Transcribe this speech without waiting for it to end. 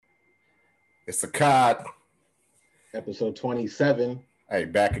It's a cod. Episode 27. Hey,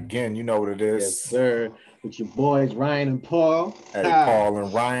 back again. You know what it Yes, is. sir. With your boys, Ryan and Paul. Hey, Ha. Paul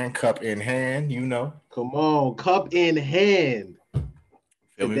and Ryan, cup in hand. You know. Come on, cup in hand.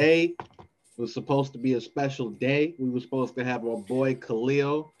 Feel me? Today was supposed to be a special day. We were supposed to have our boy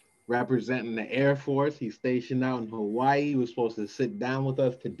Khalil representing the Air Force. He's stationed out in Hawaii. He was supposed to sit down with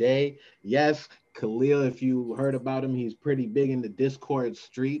us today. Yes, Khalil, if you heard about him, he's pretty big in the Discord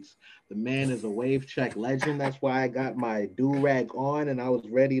streets. The man is a wave check legend. That's why I got my do-rag on and I was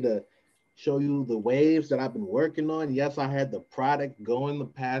ready to show you the waves that I've been working on. Yes, I had the product going the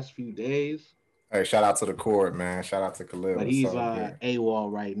past few days. Hey, shout out to the court, man. Shout out to Khalil. But It's he's all good. AWOL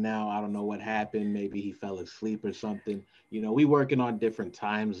right now. I don't know what happened. Maybe he fell asleep or something. We working on different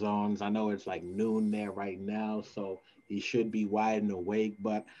time zones. I know it's like noon there right now, so he should be wide and awake.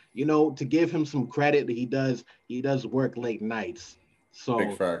 But to give him some credit, he does work late nights. Big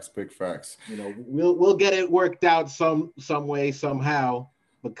So facts. Big facts. we'll get it worked out some way somehow.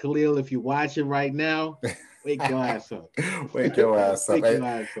 But Khalil, if you're watching right now, wake your ass up. Wake your ass up. Wake Hey, your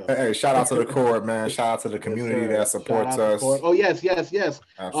ass up. hey, shout out to the court, man. Shout out to the Yes, community that sir. Shout supports out to Court. us. Oh, yes, yes, yes.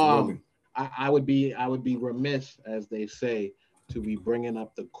 Absolutely. I would be remiss, as they say, to be bringing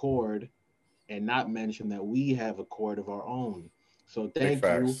up the chord and not mention that we have a chord of our own. So Big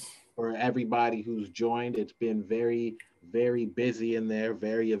thank you facts. for everybody who's joined. It's been very, very busy in there,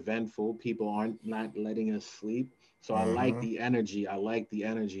 very eventful. People aren't not letting us sleep. So I like Mm-hmm. the energy. I like the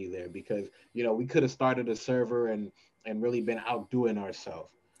energy there because we could have started a server and really been outdoing ourselves.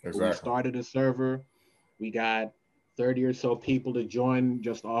 But we Exactly. started a server. We got 30 or so people to join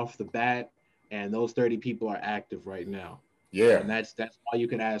just off the bat, and those 30 people are active right now. Yeah. And that's all you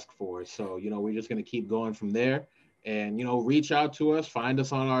can ask for. So, we're just going to keep going from there and reach out to us, find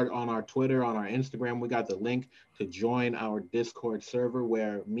us on our Twitter, on our Instagram. We got the link to join our Discord server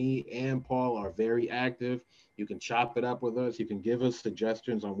where me and Paul are very active. You can chop it up with us. You can give us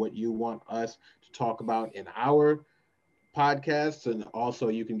suggestions on what you want us to talk about in our podcasts, and also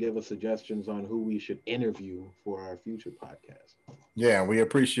you can give us suggestions on who we should interview for our future podcast. Yeah, we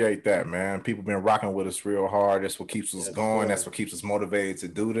appreciate that, man. People been rocking with us real hard. That's what keeps us Yes, going. That's sir. what keeps us motivated to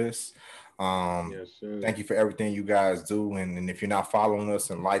do this. Um, Yes, sir. Thank you for everything you guys do. And if you're not following us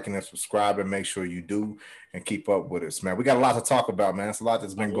and liking and subscribing, make sure you do and keep up with us, man. We got a lot to talk about, man. It's a lot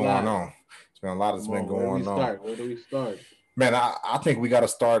that's A been going lot. on. It's been a lot that's Come been on, where do we going on. start? Where do we start? Man, I think we got to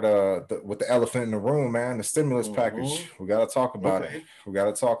start with the elephant in the room, man. The stimulus package. Hmm. We got to talk about it. Okay. We got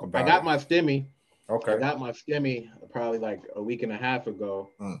to talk I about got it. my stimmy. I Okay. got my stimmy probably like a week and a half ago.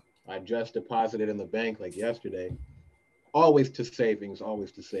 Mm, I just deposited in the bank like yesterday. Always to savings. I try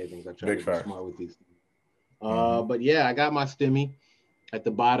big to be facts. smart with these things. Hmm. But yeah, I got my stimmy. At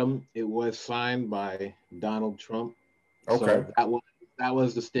the bottom, it was signed by Donald Trump. Okay. So that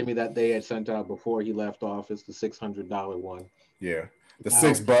was the stimmy that they had sent out before he left office, the $600 one. Yeah. The Now,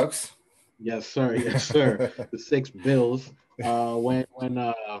 $6. yes, sir, yes, sir, the six bills.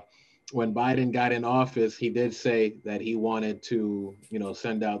 When Biden got in office, he did say that he wanted to,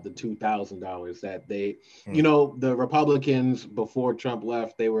 send out the $2,000 that Mm, the Republicans before Trump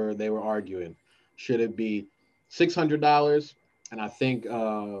left, they were arguing, should it be $600? And I think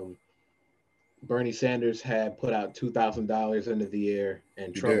Bernie Sanders had put out $2,000 into the air,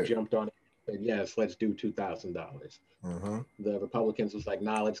 and he Trump did. jumped on it and said, "Yes, let's do $2,000." Hmm. The Republicans was like,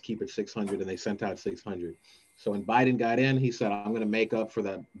 "Nah, let's keep it 600," and they sent out 600. So when Biden got in, he said, "I'm going to make up for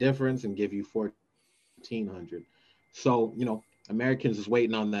that difference and give you 1,400." So Americans is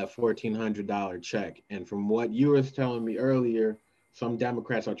waiting on that $1,400 check, and from what you were telling me earlier, some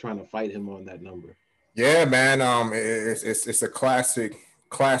Democrats are trying to fight him on that number. Yeah, man. It's a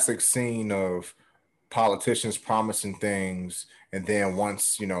classic scene of politicians promising things, and then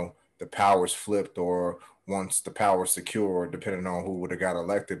once the power's flipped, or once the power's secure, depending on who would have got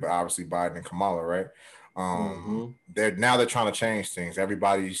elected, but obviously Biden and Kamala, right? Hmm. They're trying to change things.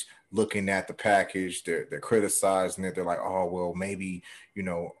 Everybody's looking at the package. They're criticizing it. They're like, oh well, maybe you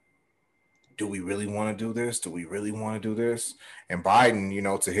know do we really want to do this? Do we really want to do this? And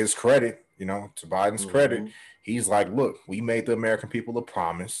Biden, to his credit, to Biden's credit, Hmm. he's like, look, we made the American people a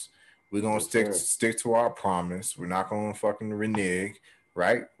promise. We're gonna Yes, stick sir. stick to our promise. We're not gonna fucking renege,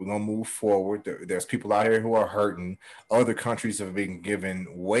 right? We're gonna move forward. There's people out here who are hurting. Other countries have been given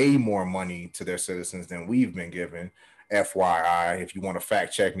way more money to their citizens than we've been given. FYI, if you want to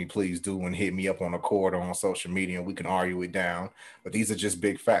fact check me, please do and hit me up on a cord or on social media and we can argue it down. But these are just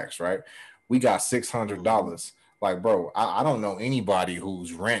big facts, right? We got six hundred Hmm. dollars. Like, bro, I don't know anybody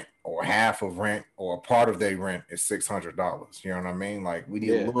whose rent or half of rent or a part of their rent is $600. You know what I mean? Like, we need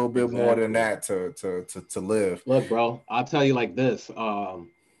a Yeah, little bit more than exactly. that to live. Look, bro, I'll tell you like this.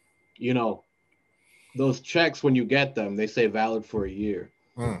 You know, those checks when you get them, they say valid for a year.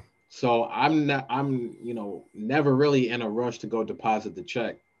 Mm, So I'm never really in a rush to go deposit the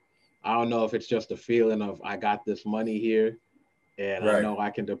check. I don't know if it's just a feeling of I got this money here and I right. know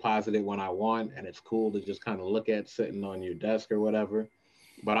I can deposit it when I want and it's cool to just kind of look at sitting on your desk or whatever.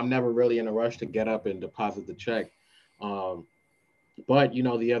 But I'm never really in a rush to get up and deposit the check. Um, but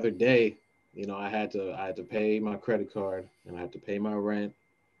the other day, I had to pay my credit card and I had to pay my rent.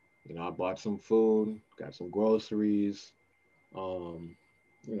 I bought some food, got some groceries, um,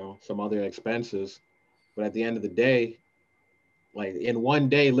 some other expenses. But at the end of the day, like in one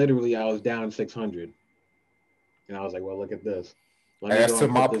day, literally, I was down 600, and I was like, "Well, look at this. Let And me that's go to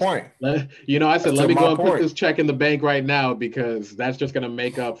and my put this." point. I said, That's "Let to me my go and put point. this check in the bank right now because that's just gonna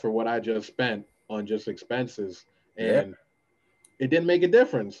make up for what I just spent on just expenses." Yeah. And it didn't make a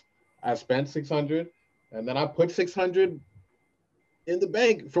difference. I spent 600, and then I put 600 in the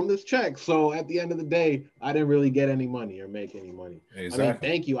bank from this check. So at the end of the day, I didn't really get any money or make any money. I mean, Exactly.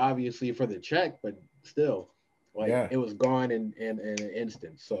 thank you obviously for the check, but still, like Yeah. it was gone in an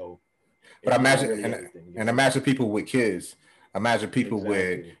instant. So But it didn't imagine really anything, and imagine people with kids. Imagine people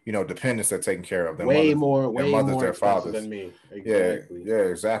with Exactly. dependents that are taking care of their Way mothers, more their expensive fathers. than me. Yeah, Exactly. yeah,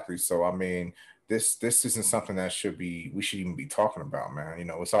 exactly. So I mean, this isn't something that we should even be talking about, man.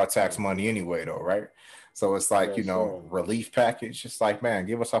 It's our tax Hmm. money anyway, though, right? So it's like Yes, sir. relief package. It's like, man,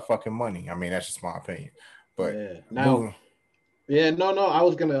 give us our fucking money. I mean, that's just my opinion. But Yeah. Now, moving, yeah, no. I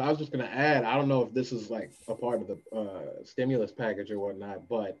was just gonna add. I don't know if this is like a part of the stimulus package or whatnot,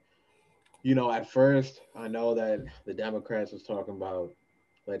 but at first, I know that the Democrats was talking about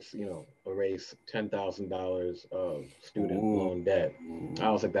let's erase $10,000 of student ooh, loan debt. I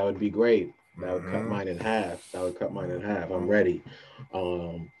was like, that would be great. That would cut mm-hmm, mine in half. That would cut mine in half. I'm mm-hmm. ready.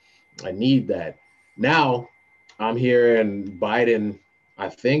 Um, I need that. Now, I'm hearing Biden. I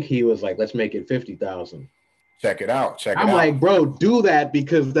think he was like, let's make it 50,000. Check it out. Check it I'm out. like, bro, do that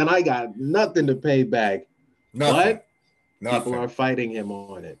because then I got nothing to pay back. Nothing, But people nothing. are fighting him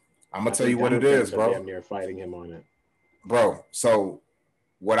on it. I'm I gonna tell think you what it Democrats is, are bro. damn near fighting him on it. Bro. So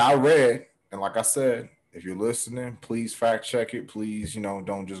what I read, and like I said, if you're listening, please fact check it. Please,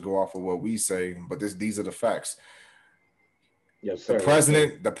 don't just go off of what we say, but these are the facts. Yes, The sir. Yes, sir.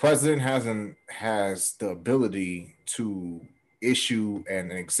 president, the president has the ability to issue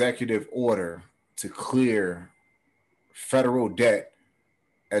an executive order to clear federal debt,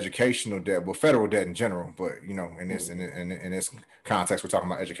 educational debt, well, federal debt in general, but in this Hmm. in this context, we're talking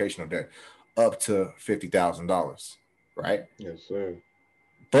about educational debt, up to $50,000, right? Yes, sir.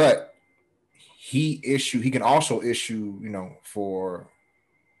 But he can also issue for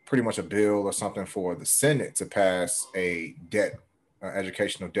pretty much a bill or something for the Senate to pass a debt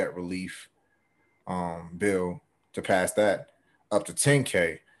educational debt relief bill to pass that up to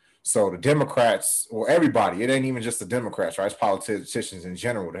 10K. So the Democrats, or everybody, it ain't even just the Democrats, right? It's politicians in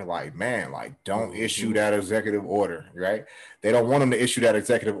general. They're like, man, like, don't issue Hmm. that executive order, right? They don't want them to issue that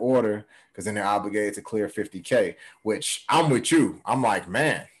executive order because then they're obligated to clear 50K, which I'm with you. I'm like,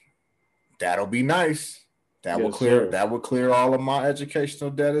 man, that'll be nice. Yes, sir. That would clear all of my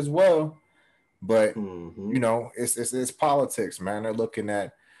educational debt as well. But Hmm. it's politics, man. They're looking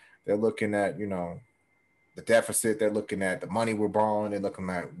at the deficit. They're looking at the money we're borrowing. They're looking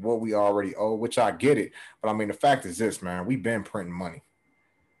at what we already owe, which I get it. But I mean, the fact is this, man. We've been printing money.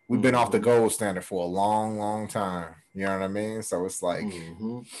 We've been off the Hmm. gold standard for a long, long time. You know what I mean? So it's like,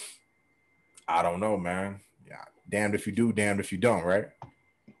 Hmm. I don't know, man. Yeah, damned if you do, damned if you don't, right?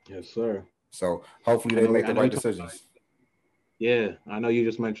 Yes, sir. So hopefully I they know. make I the know you right talk. decisions. Yeah, I know you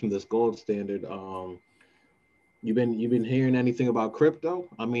just mentioned this gold standard. You've been hearing anything about crypto?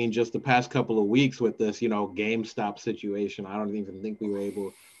 I mean, just the past couple of weeks with this, GameStop situation. I don't even think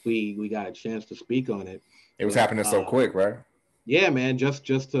we got a chance to speak on it. It was But happening so quick, right? yeah, man, just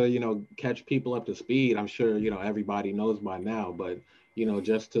to catch people up to speed. I'm sure everybody knows by now, but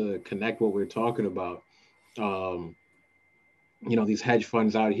just to connect what we're talking about. Um, these hedge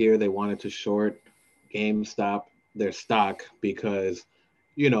funds out here, they wanted to short GameStop, their stock, because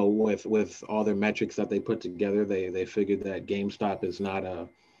with all their metrics that they put together, they figured that GameStop is not a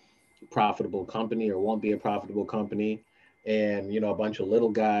profitable company or won't be a profitable company. And a bunch of little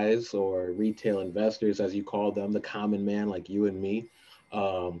guys or retail investors, as you call them, the common man like you and me,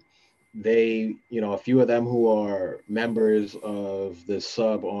 um, a few of them who are members of the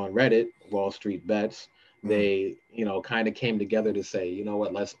sub on Reddit, Wall Street Bets, Mm. they kind of came together to say, you know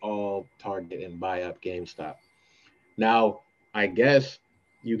what, let's all target and buy up GameStop. Now, I guess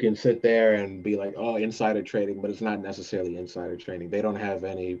you can sit there and be like, oh, insider trading, but it's not necessarily insider trading. They don't have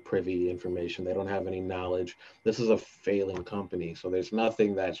any privy information, they don't have any knowledge. This is a failing company. So there's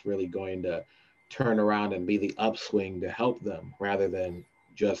nothing that's really going to turn around and be the upswing to help them rather than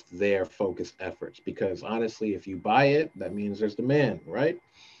just their focused efforts. Because honestly, if you buy it, that means there's demand, right?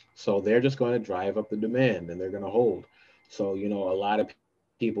 So they're just going to drive up the demand and they're going to hold. So, a lot of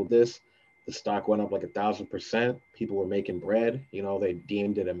people this. The stock went up like 1,000%. People were making bread. They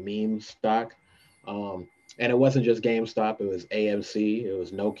deemed it a meme stock. And it wasn't just GameStop, it was AMC, it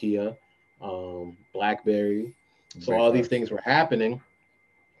was Nokia, BlackBerry. So Big all these facts. things were happening.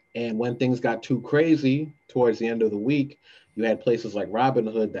 And when things got too crazy towards the end of the week, you had places like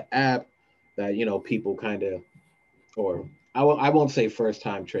Robinhood, the app that, people kind of, or I won't say first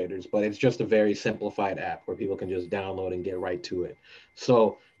time traders, but it's just a very simplified app where people can just download and get right to it.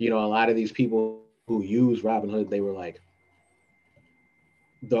 So, a lot of these people who use Robinhood, they were like,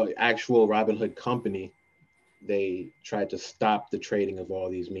 the actual Robinhood company, they tried to stop the trading of all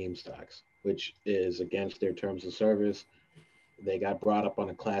these meme stocks, which is against their terms of service. They got brought up on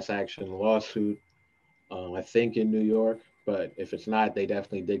a class action lawsuit, I think in New York, but if it's not, they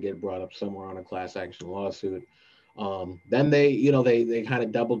definitely did get brought up somewhere on a class action lawsuit. Then they kind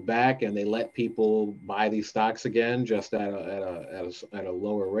of doubled back and they let people buy these stocks again, just at a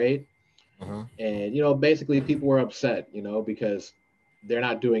lower rate. Mm-hmm. And basically people were upset, because they're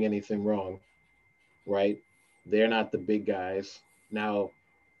not doing anything wrong, right? They're not the big guys. Now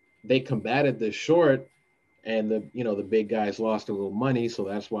they combated this short, and the big guys lost a little money, so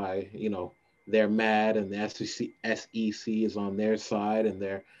that's why they're mad, and the SEC is on their side, and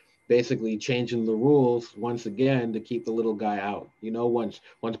they're basically changing the rules once again to keep the little guy out. Once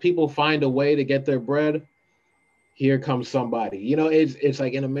people find a way to get their bread, here comes somebody. It's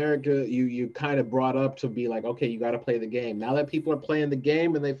like in America, you kind of brought up to be like, okay, you got to play the game. Now that people are playing the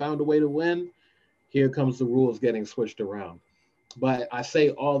game and they found a way to win, here comes the rules getting switched around. But I say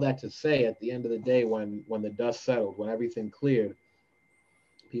all that to say, at the end of the day, when the dust settled, when everything cleared,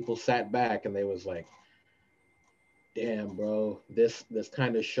 people sat back and they was like, "Damn, bro, this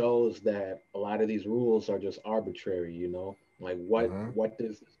kind of shows that a lot of these rules are just arbitrary. Like Mm-hmm. what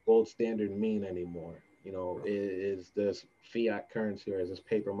does this gold standard mean anymore? Is this fiat currency or is this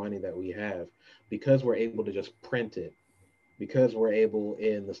paper money that we have because we're able to just print it, because we're able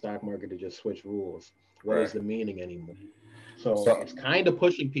in the stock market to just switch rules? What Right. is the meaning anymore?" So So it's kind of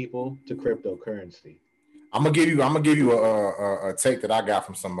pushing people to cryptocurrency. I'm gonna give you a take that I got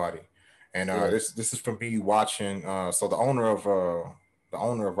from somebody, and Yeah. this is from me watching. So the owner of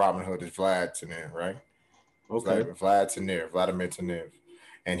Robinhood is Vlad Tenev, right? Okay. Vladimir Tenev,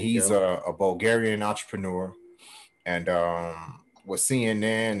 and he's Yeah. a Bulgarian entrepreneur. And what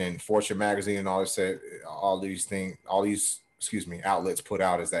CNN and Fortune magazine and all these excuse me outlets put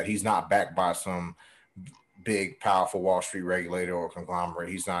out is that he's not backed by some big powerful Wall Street regulator or conglomerate.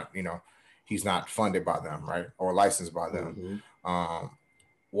 He's not funded by them, right, or licensed by them. Mm-hmm. Um,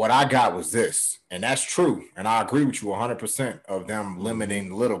 what I got was this, and that's true, and I agree with you 100% of them Mm-hmm. limiting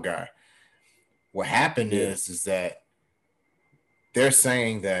the little guy. What happened Yeah. is that they're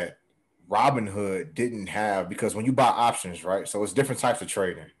saying that Robinhood didn't have, because when you buy options, right? So it's different types of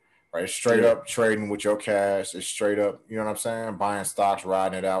trading, right? It's straight Yeah. up trading with your cash. It's straight up, you know what I'm saying? Buying stocks,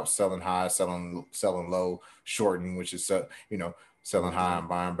 riding it out, selling high, selling low, shorting, which is selling high Mm-hmm. and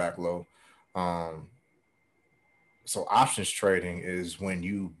buying back low. Um, so options trading is when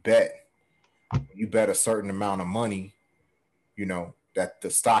you bet a certain amount of money, that the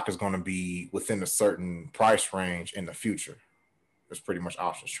stock is going to be within a certain price range in the future. It's pretty much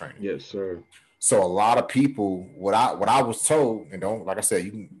options trading. Yes, sir. So a lot of people, what I was told, and don't, like I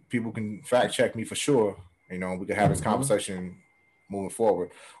said, people can fact check me for sure. We can have this Mm-hmm. conversation moving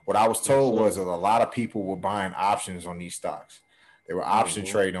forward. What I was Yes, told was sir. that a lot of people were buying options on these stocks. They were option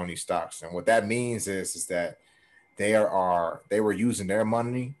Mm-hmm. trading on these stocks, and what that means is that they were using their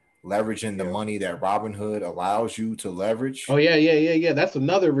money, leveraging the Yeah. money that Robinhood allows you to Oh leverage. yeah, yeah, yeah, yeah. That's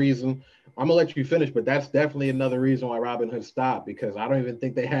another reason. I'm gonna let you finish, but that's definitely another reason why Robinhood stopped because I don't even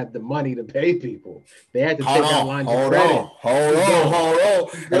think they had the money to pay people. They had to Hold take out on, lines of hold on, credit. hold Keep on, going. hold on.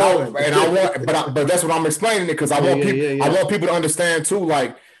 Keep And I going. and I want, but that's what I'm explaining it because I Yeah, want yeah, people yeah, I yeah. want people to understand too.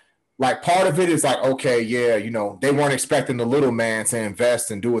 Like part of it is like, okay, yeah, they weren't expecting the little man to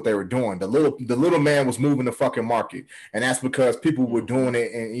invest and do what they were doing. The little man was moving the fucking market, and that's because people were Mm-hmm. doing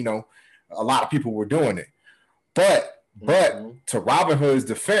it, and a lot of people were doing it. But Mm-hmm. to Robinhood's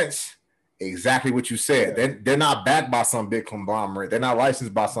defense, exactly what you said. Yeah. They're not backed by some big conglomerate. They're not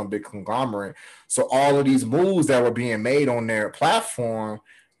licensed by some big conglomerate. So all of these moves that were being made on their platform,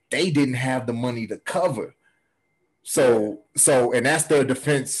 they didn't have the money to cover. Yeah. And that's their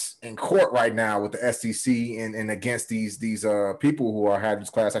defense in court right now with the SEC and against these people who are having these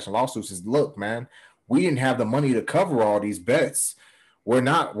class action lawsuits is, look, man, we didn't have the money to cover all these bets. we're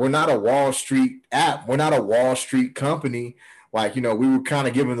not a Wall Street app. We're not a Wall Street company. Like, we were kind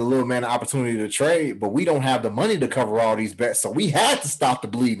of giving the little man an opportunity to trade, but we don't have the money to cover all these bets. So we had to stop the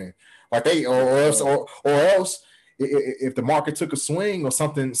bleeding. Like or else if the market took a swing or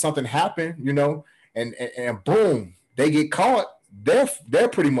something happened, and boom, they get caught, they're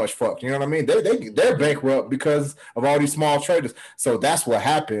pretty much fucked. You know what I mean? They're bankrupt because of all these small traders. So that's what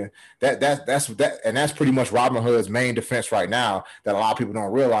happened. That's pretty much Robinhood's main defense right now. That a lot of people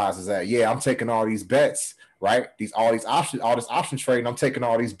don't realize is that I'm taking all these bets, right? All this option trading. I'm taking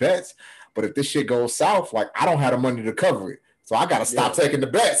all these bets, but if this shit goes south, like I don't have the money to cover it, so I got to stop taking the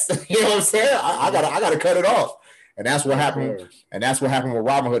bets. You know what I'm saying? I gotta cut it off. And that's what happened. Sure. And that's what happened with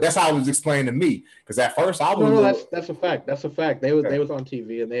Robinhood. That's how it was explained to me. Because at first I was that's a fact. That's a fact. They was on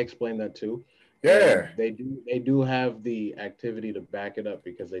TV and they explained that too. Yeah. And they do have the activity to back it up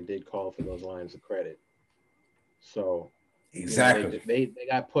because they did call for those lines of credit. So exactly. They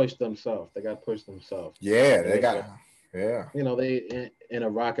got pushed themselves. Yeah, they got they in a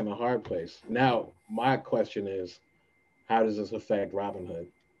rock and a hard place. Now, my question is, how does this affect Robinhood?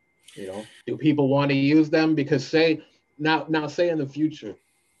 Do people want to use them? Because say in the future,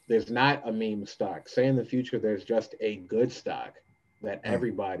 there's not a meme stock. Say in the future, there's just a good stock that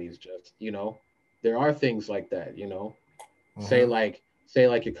everybody's just, there are things like that, Mm-hmm. Say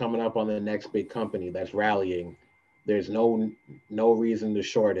like you're coming up on the next big company that's rallying. There's no reason to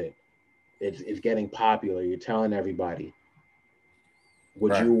short it. It's getting popular. You're telling everybody.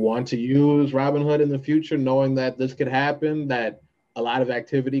 Would you want to use Robinhood in the future, knowing that this could happen, that a lot of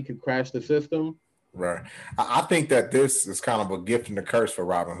activity could crash the system? Right. I think that this is kind of a gift and a curse for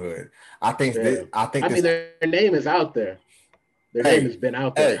Robinhood. I think their name is out there. Their name has been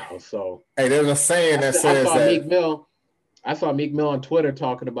out there now. So there's a saying that says that I saw Meek Mill on Twitter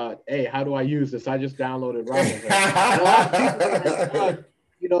talking about, hey, how do I use this? I just downloaded Robinhood. And a lot of people are like,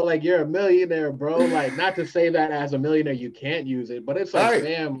 like you're a millionaire, bro. Like, not to say that as a millionaire you can't use it, but it's like,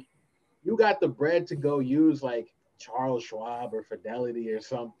 fam, you got the bread to go use like Charles Schwab or Fidelity or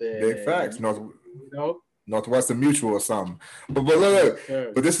something. Big facts. Northwestern Mutual or something. But look,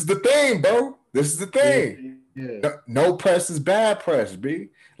 but this is the thing, bro. This is the thing. Yeah. No press is bad press, B.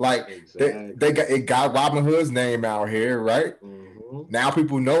 Like exactly. they got Robinhood's name out here, right? Mm-hmm. Now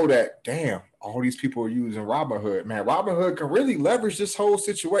people know that, damn, all these people are using Robinhood. Man, Robinhood can really leverage this whole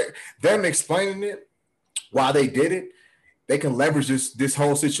situation. Them explaining it, why they did it, they can leverage this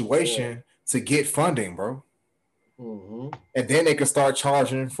whole situation to get funding, bro. Mm-hmm. And then they can start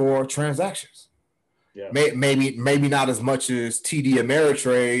charging for transactions. Yeah. Maybe not as much as TD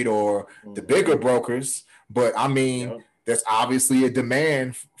Ameritrade or the bigger brokers, but I mean, there's obviously a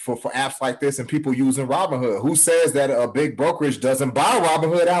demand for apps like this and people using Robinhood. Who says that a big brokerage doesn't buy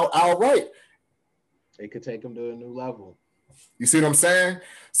Robinhood outright? They could take them to a new level. You see what I'm saying?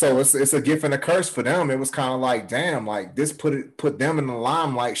 So it's a gift and a curse for them. It was kind of like, damn, like this put them in the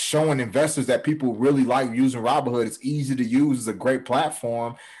limelight, showing investors that people really like using Robinhood. It's easy to use. It's a great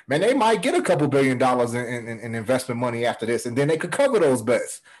platform. Man, they might get a couple $1 billion in investment money after this, and then they could cover those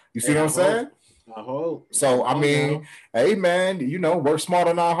bets. You see what I'm saying? I hope. So I mean, hey man, work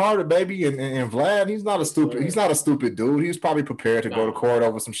smarter, not harder, baby. And Vlad, he's not a stupid dude. He's probably prepared to go to court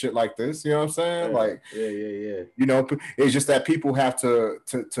over some shit like this. You know what I'm saying? Like, it's just that people have to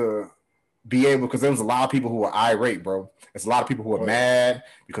be able, because there was a lot of people who were irate, bro. There's a lot of people who were mad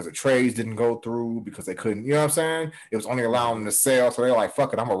because the trades didn't go through because they couldn't. You know what I'm saying? It was only allowing them to sell, so they're like,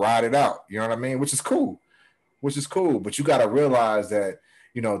 "Fuck it, I'm gonna ride it out." You know what I mean? Which is cool. But you got to realize that.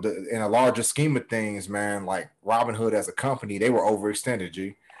 In a larger scheme of things, man, like Robinhood as a company, they were overextended,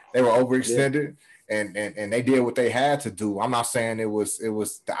 G. They were overextended, and they did what they had to do. I'm not saying it was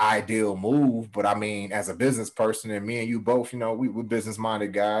the ideal move, but I mean, as a business person, and me and you both, we're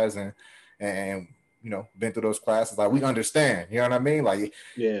business-minded guys, and been through those classes, like we understand. You know what I mean? Like,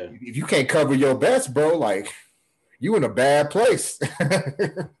 if you can't cover your bets, bro, like you in a bad place.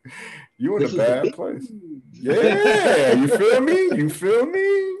 You in a bad place. Yeah, you feel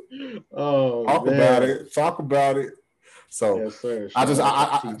me? Oh, Talk about it. So yes, sir.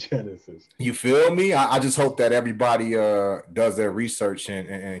 Genesis. You feel me? I just hope that everybody does their research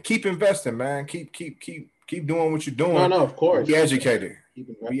and keep investing, man. Keep doing what you're doing. No, of course. Be educated.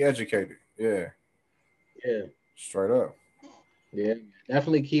 Be educated. Yeah. Yeah. Straight up. Yeah.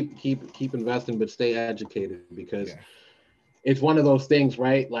 Definitely keep investing, but stay educated, because it's one of those things,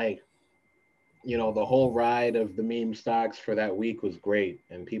 right? Like, the whole ride of the meme stocks for that week was great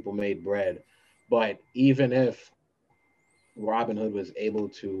and people made bread. But even if Robinhood was able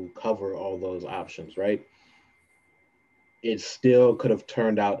to cover all those options, right, it still could have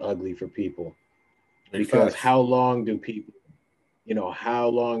turned out ugly for people. Because how long do people how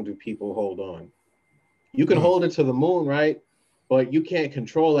long do people hold on? You can Mm, hold it to the moon, right? But you can't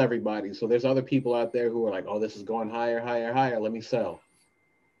control everybody. So there's other people out there who are like, oh, this is going higher, higher, higher. Let me sell.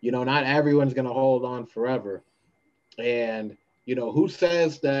 Not everyone's going to hold on forever. And, who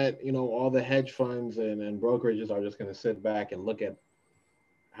says that, all the hedge funds and brokerages are just going to sit back and look at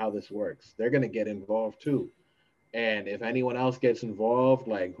how this works? They're going to get involved too. And if anyone else gets involved,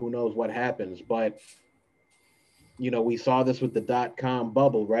 like who knows what happens. But, we saw this with the dot-com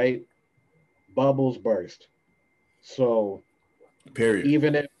bubble, right? Bubbles burst. So period.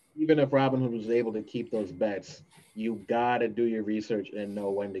 even if Robinhood was able to keep those bets, you gotta do your research and know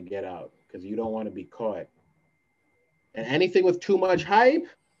when to get out because you don't want to be caught. And anything with too much hype,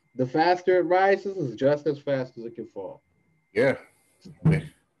 the faster it rises is just as fast as it can fall. Yeah. Yeah.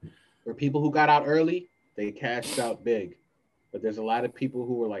 For people who got out early, they cashed out big. But there's a lot of people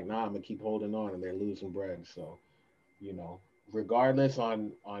who were like, nah, I'm gonna keep holding on and they're losing bread. So, you know, regardless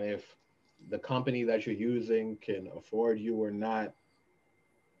on if the company that you're using can afford you or not,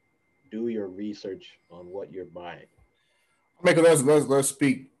 do your research on what you're buying. Make it, let's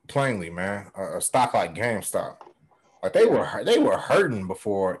speak plainly, man. A stock like GameStop, like Yeah. they were hurting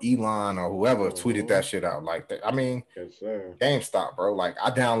before Elon or whoever tweeted Mm-hmm. that shit out. Like that, I mean, Yes, sir. GameStop, bro. Like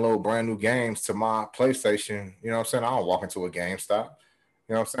I download brand new games to my PlayStation. You know what I'm saying? I don't walk into a GameStop.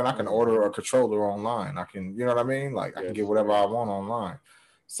 You know what I'm saying? I can order Mm-hmm. a controller online. I can, you know what I mean? Like I can get Yes, whatever I sir. want online.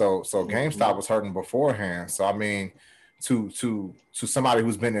 So Mm-hmm. GameStop was hurting beforehand. So I mean, to somebody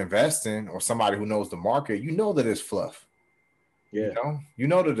who's been investing or somebody who knows the market, you know that it's fluff. Yeah. You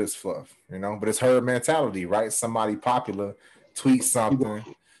know that it's fluff, but it's herd mentality, right? Somebody popular tweets People. something,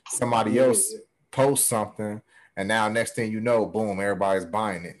 somebody Yeah. else posts something, and now next thing you know, boom, everybody's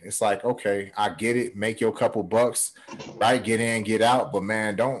buying it. It's like, okay, I get it, make your couple bucks, right? Get in, get out, but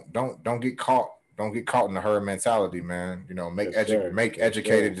man, don't get caught. Don't get caught in the herd mentality, man. Yes, sir. Make Yes,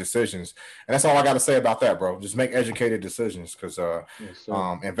 educated sir. decisions, and that's all I got to say about that, bro. Just make educated decisions, because Yes,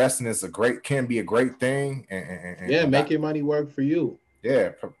 sir. investing is a great can be a great thing, Yeah, and make that your money work for you.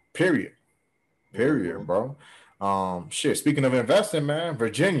 yeah, period. Mm-hmm. Period, bro. Shit. Speaking of investing, man,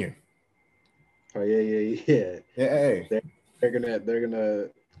 Virginia. Oh yeah, yeah, yeah. Yeah, hey. They're, they're gonna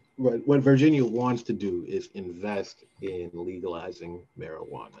what Virginia wants to do is invest in legalizing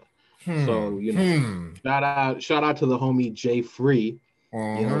marijuana. So, Hmm. shout out to the homie Jay Free. He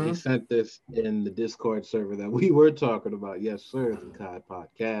Mm-hmm. sent this in the Discord server that we were talking about. Yes, sir, the COD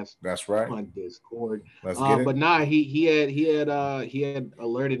podcast That's right. on Discord. Let's get it. But nah, he had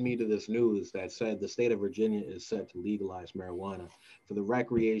alerted me to this news that said the state of Virginia is set to legalize marijuana for the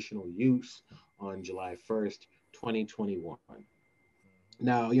recreational use on July 1st, 2021.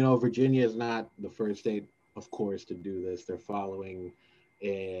 Now, Virginia is not the first state, of course, to do this. They're following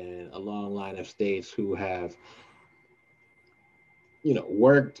in a long line of states who have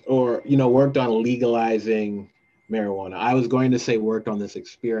worked on legalizing marijuana. I was going to say worked on this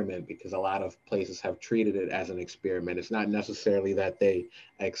experiment because a lot of places have treated it as an experiment. It's not necessarily that they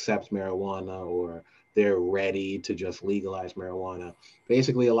accept marijuana or they're ready to just legalize marijuana.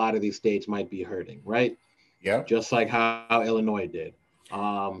 Basically, a lot of these states might be hurting, right? Yep. Just like how Illinois did.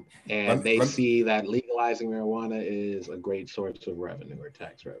 And Let, they let, see that legalizing marijuana is a great source of revenue or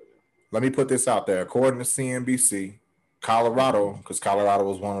tax revenue. let me put this out there. According to CNBC, Colorado, Mm-hmm. because Colorado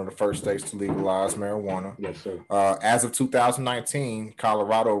was one of the first states to legalize marijuana, Yes, sir. as of 2019,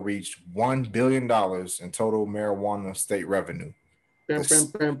 Colorado reached $1 billion in total marijuana state revenue. Bam,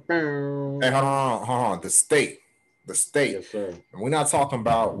 bam, The, bam, Hey, bam. hold on. The state. Yes, sir. And we're not talking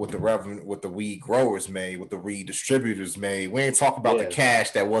about what the revenue, what the weed growers made, what the weed distributors made. We ain't talking about the Yeah, cash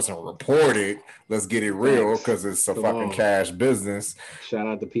that wasn't reported. Let's get it real, facts. because it's a Come fucking on. cash business. Shout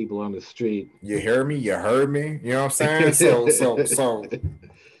out to people on the street. You hear me? You heard me? You know what I'm saying? So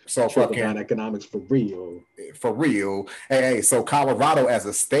Trickle down fucking economics for real. for real. Hey, so Colorado as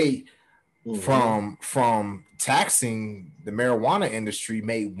a state, Mm-hmm. from taxing the marijuana industry,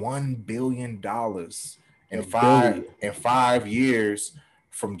 made $1 billion A billion. in 5 years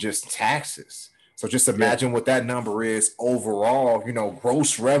from just taxes. So just Yeah. imagine what that number is overall,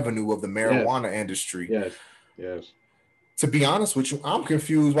 gross revenue of the Yes. marijuana industry. Yes. Yes. To be honest with you, I'm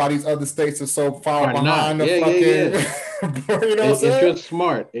confused why these other states are so far Or not. behind the Yeah. Yeah. fucking, Yeah. you know what I'm It's saying? just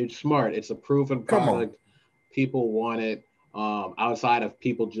smart. It's smart. It's a proven Come on. product. People want it. Outside of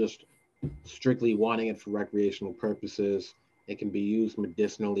people just strictly wanting it for recreational purposes, it can be used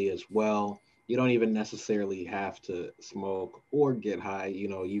medicinally as well. You don't even necessarily have to smoke or get high.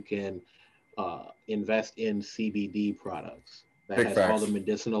 You can invest in CBD products that Big has all the facts.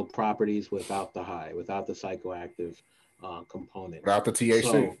 medicinal properties without the high, without the psychoactive components. Without the THC.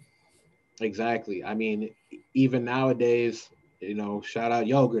 So exactly. I mean, even nowadays, Shout out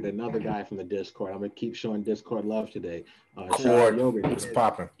Yogurt, another guy from the Discord. I'm gonna keep showing Discord love today. Shout out Cord, Yogurt. what's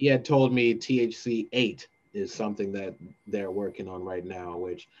popping? He had told me THC 8 is something that they're working on right now,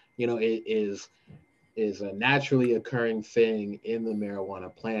 which it is a naturally occurring thing in the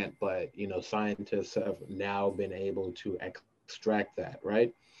marijuana plant, but scientists have now been able to extract that,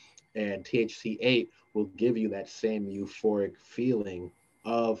 right? And THC 8 will give you that same euphoric feeling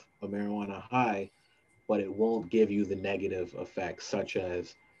of a marijuana high, but it won't give you the negative effects such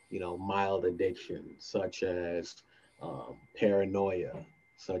as mild addiction, such as paranoia,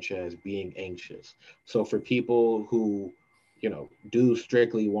 such as being anxious. So for people who do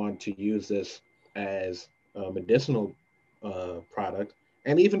strictly want to use this as a medicinal product,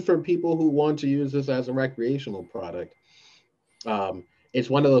 and even for people who want to use this as a recreational product, it's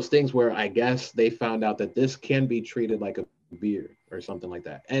one of those things where I guess they found out that this can be treated like a beer or something like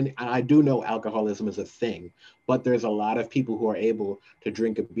that. And I do know alcoholism is a thing, but there's a lot of people who are able to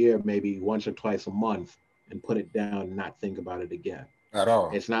drink a beer maybe once or twice a month and put it down and not think about it again. At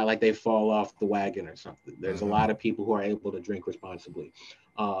all. It's not like they fall off the wagon or something. There's a Mm-hmm. lot of people who are able to drink responsibly.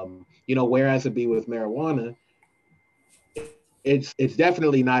 Whereas it be with marijuana, it's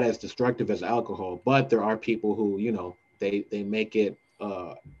definitely not as destructive as alcohol, but there are people who they make it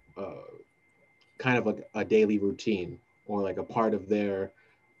uh, kind of a daily routine or like a part of their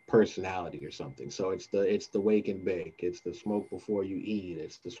personality or something. So it's the wake and bake. It's the smoke before you eat.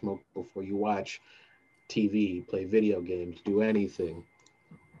 It's the smoke before you watch TV, play video games, do anything.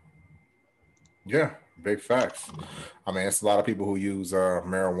 Yeah, big facts. I mean, it's a lot of people who use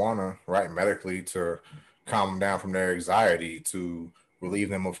marijuana, right, medically to calm them down from their anxiety, to relieve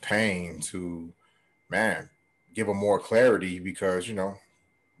them of pain, to, man, give them more clarity because,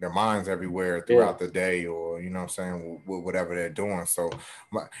 their minds everywhere Yeah, throughout the day or, what I'm saying, whatever they're doing. So,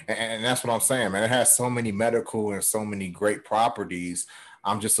 and that's what I'm saying, man. It has so many medical and so many great properties.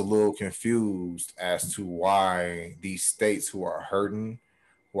 I'm just a little confused as to why these states who are hurting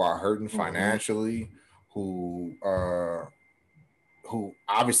hmm, financially, who who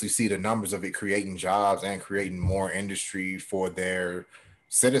obviously see the numbers of it creating jobs and creating more industry for their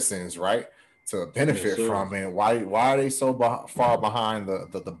citizens, right? To yes benefit sir, from it. Why are they so far behind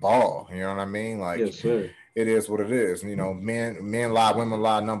the ball? You know what I mean? Like yes sir. it is what it is. Men lie, women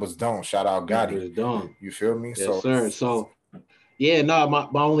lie, numbers don't. Shout out Gotti. Numbers don't. You feel me? Yes So sir. So yeah, no,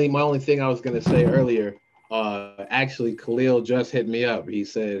 my only thing I was gonna say earlier, actually Khalil just hit me up. He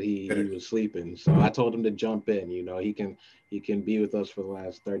said he hit it. was sleeping. So I told him to jump in, he can be with us for the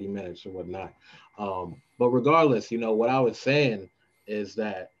last 30 minutes or whatnot. But regardless, what I was saying is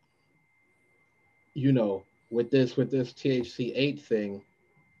that, with this THC 8 thing,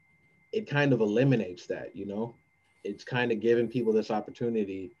 it kind of eliminates that. It's kind of giving people this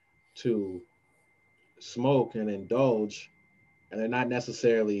opportunity to smoke and indulge, and they're not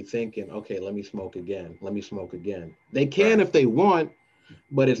necessarily thinking, okay, let me smoke again, let me smoke again. They can Right. if they want,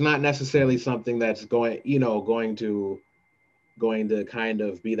 but it's not necessarily something that's going to kind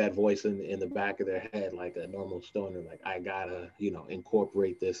of be that voice in the back of their head, like a normal stoner, like I gotta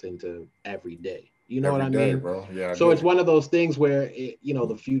incorporate this into every day. You know what Every I day, mean? bro. Yeah, I So get it's it. one of those things where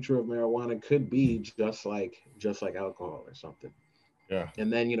the future of marijuana could be just like alcohol or something. Yeah.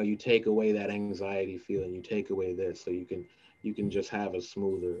 And then you take away that anxiety feeling, you take away this, so you can just have a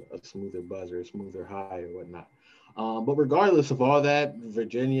smoother buzz or a smoother high or whatnot. But regardless of all that,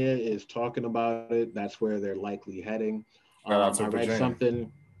 Virginia is talking about it. That's where they're likely heading. Shout out I to read Virginia.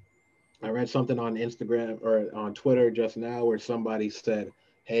 something. I read something on Instagram or on Twitter just now where somebody said,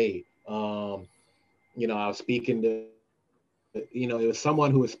 "Hey, I was speaking to, it was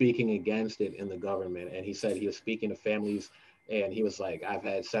someone who was speaking against it in the government, and he said he was speaking to families, and he was like, I've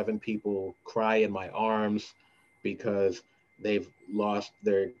had 7 people cry in my arms because they've lost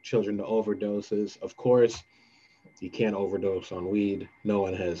their children to overdoses. Of course, you can't overdose on weed. No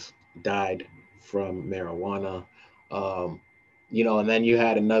one has died from marijuana. Um, and then you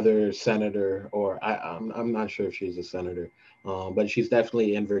had another senator, or I'm not sure if she's a senator, but she's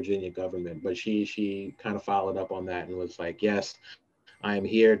definitely in Virginia government. But she kind of followed up on that and was like, yes, I am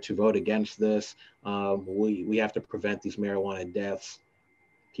here to vote against this. We have to prevent these marijuana deaths.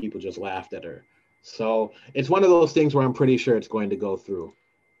 People just laughed at her. So it's one of those things where I'm pretty sure it's going to go through.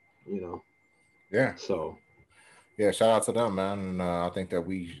 You know, Yeah. so Yeah, shout out to them, man. And I think that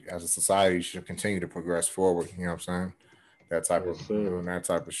we, as a society, should continue to progress forward. You know what I'm saying? That type of, yes, sir. that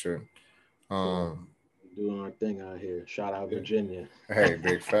type of shit. So Um, doing our thing out here. Shout out yeah. Virginia. Hey,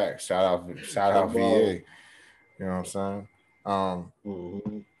 big facts. Shout out Come VA. on. You know what I'm saying? Um,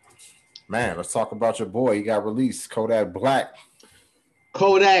 Hmm. man, let's talk about your boy. He got released, Kodak Black.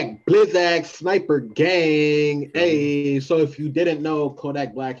 Kodak Blizzak Sniper Gang. Feel me? Hey, so if you didn't know,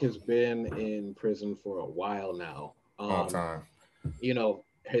 Kodak Black has been in prison for a while now. Long time.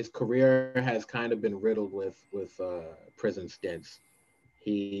 His career has kind of been riddled with prison stints.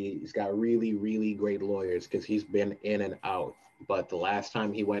 He's got really, really great lawyers because he's been in and out. But the last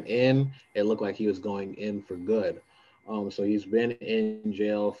time he went in, it looked like he was going in for good. So he's been in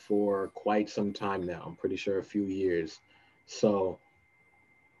jail for quite some time now. I'm pretty sure a few years. So,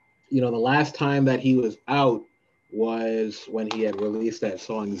 the last time that he was out was when he had released that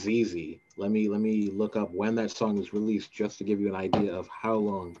song ZZ. Let me look up when that song was released just to give you an idea of how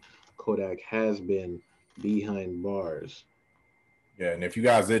long Kodak has been behind bars. Yeah, and if you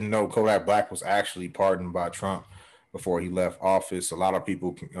guys didn't know, Kodak Black was actually pardoned by Trump before he left office. A lot of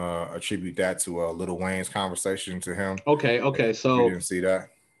people attribute that to Lil Wayne's conversation to him. Okay, okay. If you So didn't see that,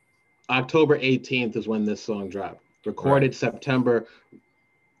 October 18th is when this song dropped. right? Recorded September,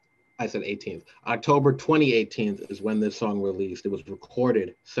 I said 18th. October 2018 is when this song released. It was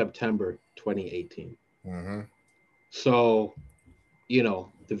recorded September 2018. Mm-hmm. So, the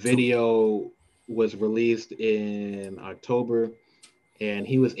Two, video was released in October and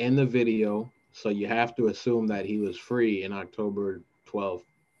he was in the video. So you have to assume that he was free in October 12th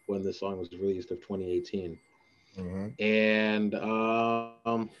when the song was released of 2018. mm-hmm. And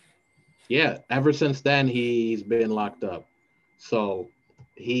yeah, ever since then he's been locked up. So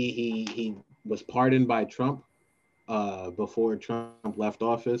he was pardoned by Trump before Trump left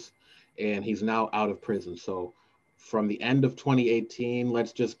office, and he's now out of prison. So from the end of 2018,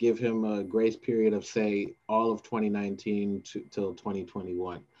 let's just give him a grace period of say all of 2019 till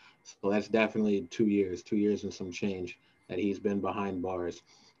 2021. So that's definitely 2 years, 2 years and some change that he's been behind bars.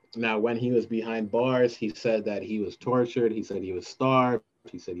 Now, when he was behind bars, he said that he was tortured. He said he was starved.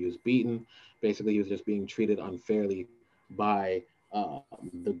 He said he was beaten. Basically, he was just being treated unfairly by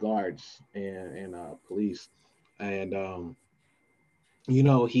the guards and police. And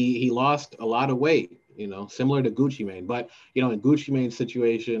he lost a lot of weight. Similar to Gucci Mane. But in Gucci Mane's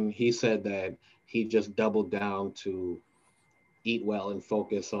situation, he said that he just doubled down to eat well and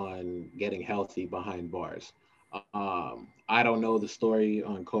focus on getting healthy behind bars. I don't know the story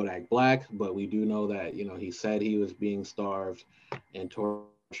on Kodak Black, but we do know that he said he was being starved and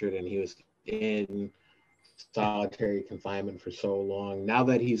tortured, and he was in solitary confinement for so long. Now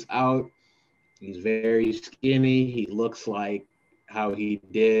that he's out, he's very skinny. He looks like how he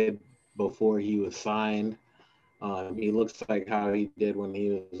did before he was signed. He looks like how he did when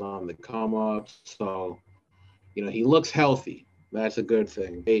he was on the come up. So he looks healthy. That's a good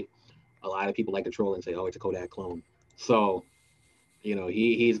thing. A lot of people like to troll and say, "Oh, it's a Kodak clone." So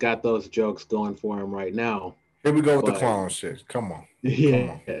he's got those jokes going for him right now. Here we go with But the clone shit. Come on, come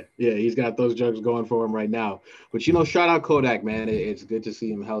on. yeah, he's got those jokes going for him right now. But shout out Kodak, man. It's good to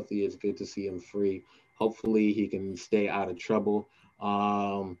see him healthy. It's good to see him free. Hopefully, he can stay out of trouble.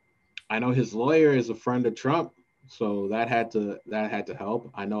 Um, I know his lawyer is a friend of Trump, so that had to help.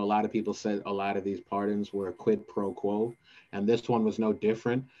 I know a lot of people said a lot of these pardons were a quid pro quo, and this one was no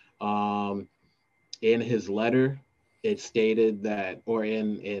different. Um, in his letter, it stated that, or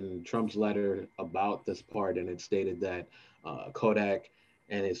in Trump's letter about this pardon, it stated that Kodak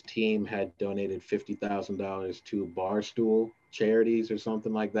and his team had donated $50,000 to Barstool charities or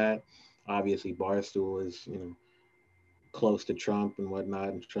something like that. Obviously, Barstool is close to Trump and whatnot,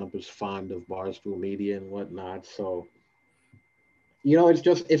 and Trump is fond of Barstool Media and whatnot. So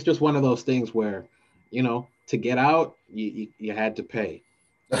it's just one of those things where to get out you had to pay,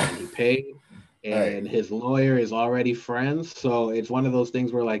 and he paid, Hey, and his lawyer is already friends, so it's one of those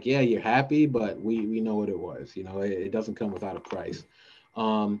things where like, yeah, you're happy, but we know what it was. It doesn't come without a price.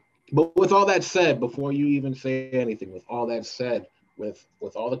 um but with all that said, before you even say anything, with all that said, with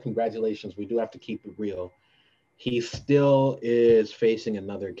all the congratulations, we do have to keep it real. He still is facing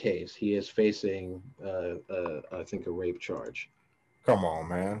another case. He is facing I think a rape charge. come on,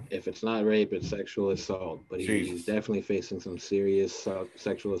 man. If it's not rape, it's sexual assault. But he's Jesus, definitely facing some serious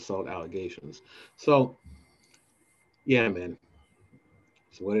sexual assault allegations. So yeah, man,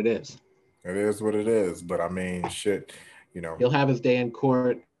 it's what it is. it is what it is. But I mean, shit. You know, He'll have his day in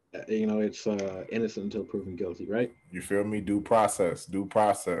court. It's innocent until proven guilty, right? you feel me? Due process, due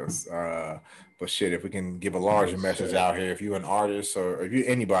process. But shit, if we can give a larger Yes, message sir. out here, if you're an artist or if you're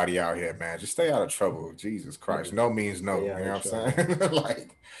anybody out here, man, just stay out of trouble. Jesus Christ, no means Stay no. out You know of what I'm trouble. saying?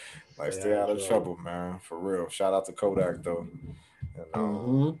 like Stay stay out out of of trouble. trouble, man. For real. Shout out to Kodak though. And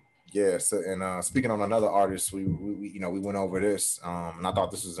Mm-hmm. yeah. So, and speaking on another artist, we went over this, and I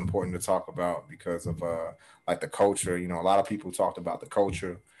thought this was important to talk about because of like the culture. A lot of people talked about the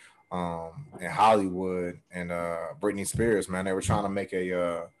culture in Hollywood, and Britney Spears, man, they were trying to make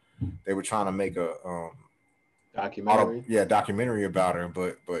a Documentary. documentary about her,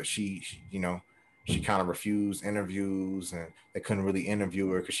 but she she kind of refused interviews, and they couldn't really interview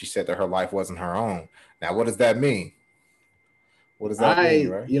her because she said that her life wasn't her own. Now, what does that mean? What does that mean,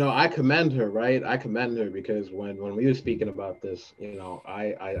 right? I commend her, right? I commend her because when we were speaking about this,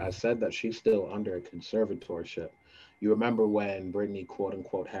 I said that she's still under a conservatorship. You remember when Brittany, quote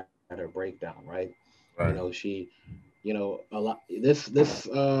unquote, had her breakdown, right? Right. She, a lot this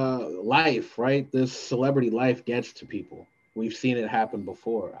life, right? This celebrity life gets to people. We've seen it happen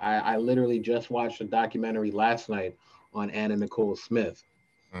before. I literally just watched a documentary last night on Anna Nicole Smith.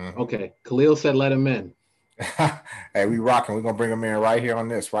 Mm-hmm. Okay, Khalil said let him in. Hey, we rocking. We're gonna bring him in right here on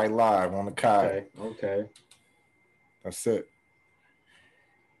this, right live on the Kai. Okay, okay. That's it.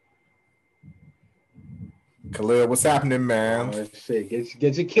 Khalil, what's happening, man? Oh shit!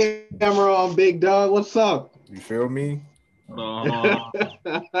 Get your camera on, big dog. What's up? You feel me? Oh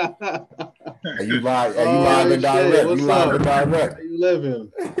Hey, you live. Hey, you live and shit! direct. You What's live up? and direct. How you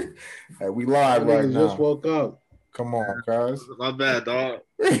living? Hey, we live Y'all right niggas just now. woke up. Come on, guys. My bad, dog.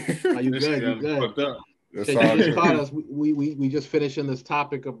 Are you This good? shit You got me good? fucked up. It's Shit, you all just good. caught us. We just finishing this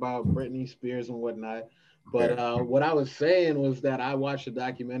topic about Britney Spears and whatnot. But Yeah. what I was saying was that I watched a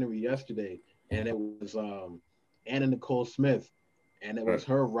documentary yesterday, and it was Anna Nicole Smith, and it was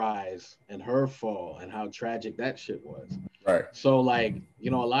Right. her rise and her fall and how tragic that shit was. Right. So like, a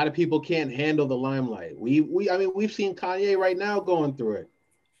lot of people can't handle the limelight. I mean, we've seen Kanye right now going through it,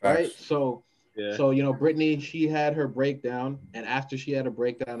 right? Facts. Yeah. So Brittany, she had her breakdown, and after she had a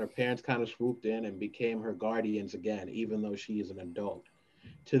breakdown, her parents kind of swooped in and became her guardians again, even though she is an adult.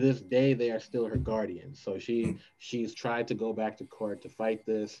 To this day, they are still her guardians. So she's tried to go back to court to fight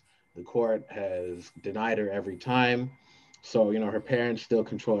this. The court has denied her every time. So her parents still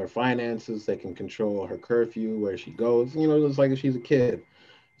control her finances. They can control her curfew, where she goes. It's like if she's a kid.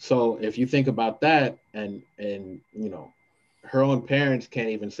 So if you think about that, and her own parents can't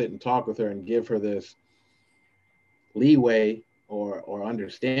even sit and talk with her and give her this leeway or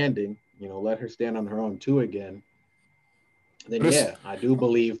understanding, let her stand on her own two again, then But it's, yeah, I do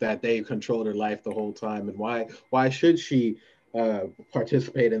believe that they controlled her life the whole time. And why should she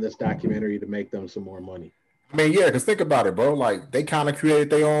participate in this documentary to make them some more money? I mean, yeah, because think about it, bro. Like they kind of created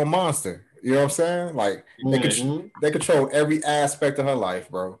their own monster. You know what I'm saying? Like Mm-hmm. they control every aspect of her life,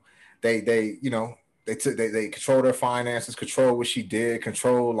 bro. They control their finances, control what she did,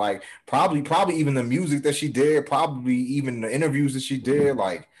 control like probably even the music that she did, probably even the interviews that she did.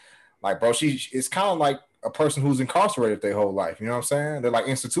 Like bro, it's kind of like a person who's incarcerated their whole life. You know what I'm saying? They're like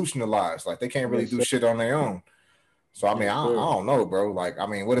institutionalized. Like they can't really Yes, do sir. shit on their own. So I mean, Yes, I sir. don't know, bro. Like I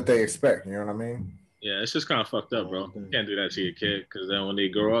mean, what did they expect? You know what I mean? Yeah, it's just kind of fucked up, bro. Same You thing. can't do that to your kid because then when they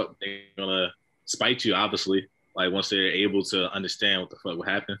grow up, they're gonna spite you, obviously. Like once they're able to understand what the fuck would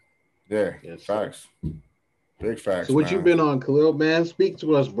happen. Yeah, Yes, sir. facts. Big So facts, what you man. been on, Khalil, man? Speak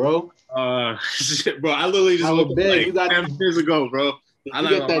to us, bro. Shit, bro, I literally just How woke it up been? like You got 10 years ago, bro. did I'm you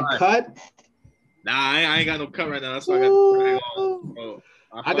not get gonna that lie. cut? Nah, I ain't got no cut right now. That's why I got the drag on, Ooh. bro.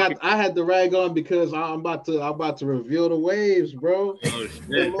 I fucking I had the rag on because I'm about to reveal the waves, bro. oh Hold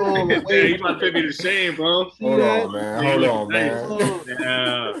shit. on, my Damn, wave. you about to put me to shame, bro. See Hold that? on, man. Yeah, you Hold looking on, nice. man. Hold on.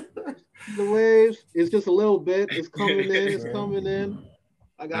 Yeah. See the waves? It's just a little bit. It's coming in. It's coming Man. in.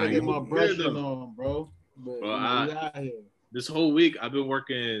 I Nah, gotta you get my looking good brushing though. on, bro. But Bro, we out here. this whole week I've been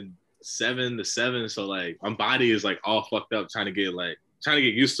working 7 to 7, so like my body is like all fucked up trying to get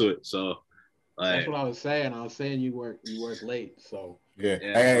used to it. So That's like what I was saying. I was saying you work late, so Yeah.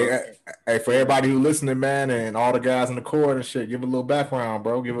 yeah, bro. Hey, for everybody who listening, man, and all the guys in the court and shit, give a little background,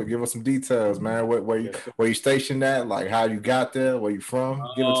 bro. Give us some details, man. yes, sir. Where you stationed at, like how you got there, where you from.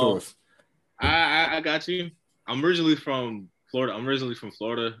 Give it to Uh, us. I got you. I'm originally from Florida.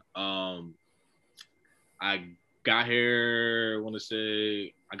 I got here. I want to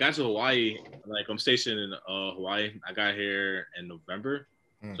say I got to Hawaii. Like I'm stationed in Hawaii. I got here in November.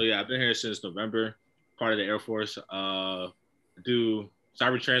 Mm. So yeah, I've been here since November. Part of the Air Force. Do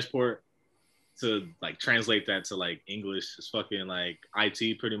cyber transport to like translate that to like English. It's fucking like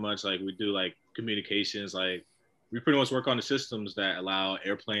IT pretty much. Like we do like communications. Like we pretty much work on the systems that allow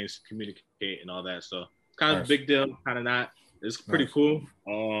airplanes to communicate and all that. So it's kind of a Nice, big deal. Kind of not. It's pretty nice. cool.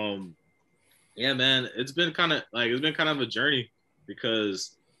 Yeah, man, it's been kind of a journey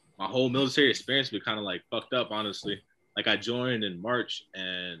because my whole military experience been kind of like fucked up, honestly. Like I joined in March,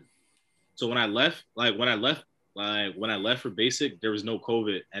 and so when I left for basic, there was no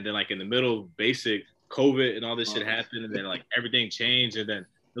COVID, and then like in the middle of basic, COVID and all this shit happened, and then like everything changed, and then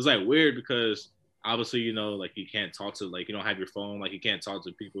it was like weird because obviously, like you can't talk to, like, you don't have your phone, like you can't talk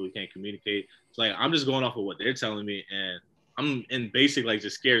to people, you can't communicate. It's like I'm just going off of what they're telling me, and I'm in basic like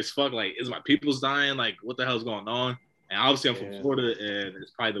just scared as fuck. Like, is my people's dying? Like, what the hell's going on? And obviously, I'm from Florida, and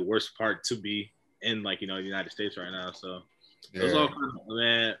it's probably the worst part to be in, like, the United States right now. So it was all kind of,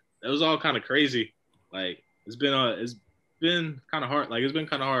 man, it was all kind of crazy. Like, it's been kind of hard. Like, it's been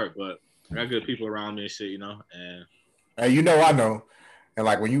kind of hard, but I got good people around me and shit, and. Hey, I know. And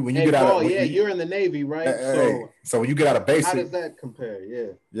like when you hey, get Paul, out of you're in the Navy, right? so when you get out of basic, how does that compare?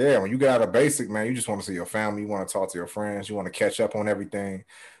 When you get out of basic, man, you just want to see your family, you want to talk to your friends, you want to catch up on everything.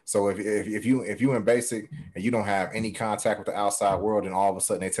 So if you in basic and you don't have any contact with the outside world, and all of a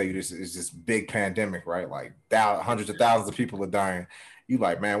sudden they tell you this is this big pandemic, right? Like hundreds of thousands of people are dying. You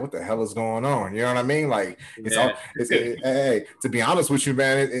like, man, what the hell is going on? You know what I mean? Like, hey, to be honest with you,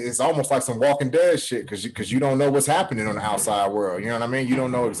 man, it's almost like some Walking Dead shit because you don't know what's happening on the outside world. You know what I mean? You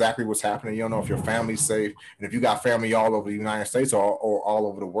don't know exactly what's happening. You don't know if your family's safe, and if you got family all over the United States or all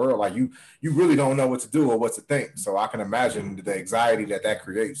over the world, like you really don't know what to do or what to think. So I can imagine the anxiety that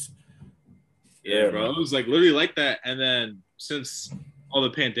creates. Yeah, bro, it was like literally like that, and then since all the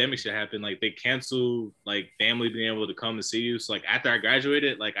pandemic shit happened, like they canceled like family being able to come and see you. So like after I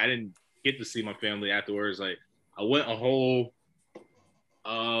graduated, like I didn't get to see my family afterwards. Like I went a whole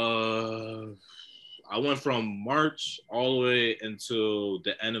I went from March all the way until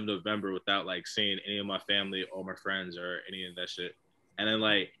the end of November without like seeing any of my family or my friends or any of that shit. And then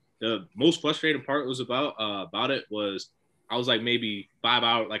like the most frustrating part was about it was I was like maybe 5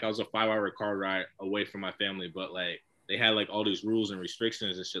 hours, like I was a 5 hour car ride away from my family, but like they had like all these rules and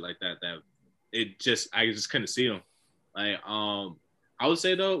restrictions and shit like that I just couldn't see them. Like I would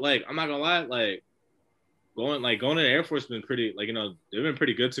say though, like I'm not gonna lie, like going to the Air Force has been pretty, like, they've been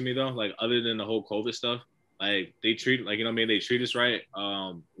pretty good to me though. Like other than the whole COVID stuff, like they treat, like, they treat us right.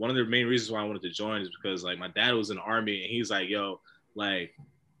 One of the main reasons why I wanted to join is because like my dad was in the Army and he's like, yo, like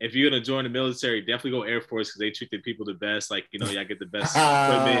if you're gonna join the military, definitely go Air Force because they treat the people the best. Like, y'all get the best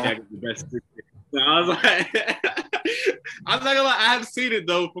equipment, y'all get the best. So I was like, I'm not gonna lie, I have seen it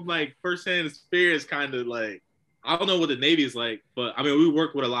though from like firsthand experience, kind of like I don't know what the Navy is like, but I mean we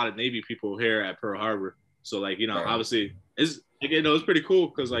work with a lot of Navy people here at Pearl Harbor. So like, obviously it's like, it's pretty cool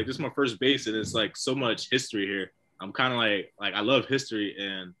because like this is my first base and it's like so much history here. I'm kind of like I love history,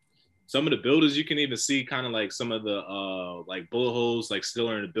 and some of the buildings you can even see kind of like some of the like bullet holes like still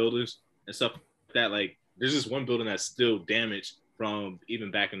are in the buildings and stuff like that. Like there's this one building that's still damaged from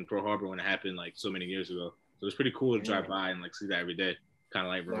even back in Pearl Harbor when it happened like so many years ago. So it's pretty cool to drive by and like see that every day. Kind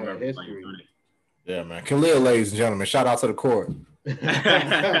of like remember like doing it. Yeah, man. Khalil, ladies and gentlemen, shout out to the court.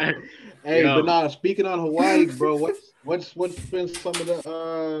 Hey, but nah, speaking on Hawaii, bro, what's been some of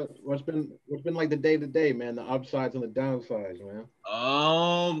the what's been like the day to day, man, the upsides and the downsides, man?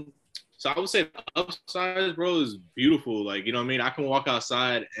 So I would say the upside, bro, is beautiful. Like, you know what I mean? I can walk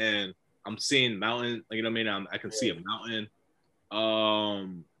outside and I'm seeing mountain, like, you know what I mean? I can see a mountain.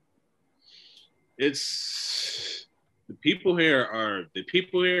 It's the people here,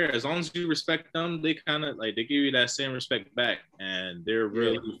 as long as you respect them, they kind of like, they give you that same respect back, and they're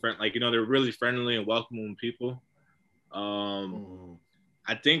really like, they're really friendly and welcoming people.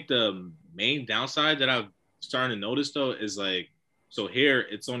 I think the main downside that I've started to notice though is like, so here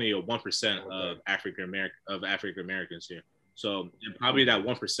it's only a 1% of African Americans here. So and probably that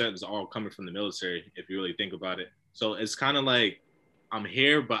 1% is all coming from the military if you really think about it. So it's kind of like I'm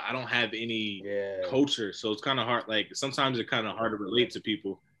here, but I don't have any culture. So it's kind of hard. Like sometimes it's kind of hard to relate to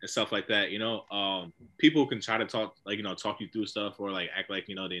people and stuff like that. People can try to talk, like, talk you through stuff or like act like,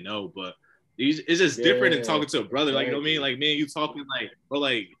 they know, but it's just different than talking to a brother. Like, you know what I mean? Like me and you talking like, bro,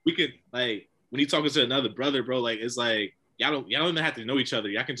 like we could like, when you talking to another brother, bro, like it's like, y'all don't even have to know each other.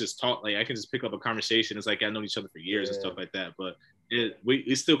 Y'all can just talk. Like I can just pick up a conversation. It's like y'all known each other for years and stuff like that. But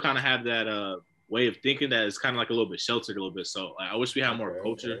we still kind of have that way of thinking that is kind of like a little bit sheltered a little bit. So like, I wish we had more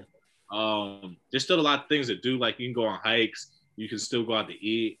culture. There's still a lot of things to do. Like you can go on hikes. You can still go out to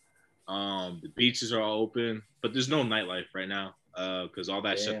eat. The beaches are all open, but there's no nightlife right now because all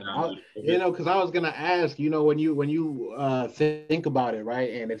that shut down. Because I was gonna ask, when you think about it,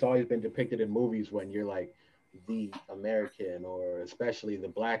 right? And it's always been depicted in movies when you're like the American or especially the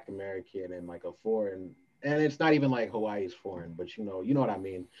Black American and like a foreign, and it's not even like Hawaii's foreign, but you know what I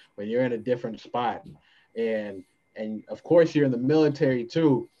mean, when you're in a different spot and of course you're in the military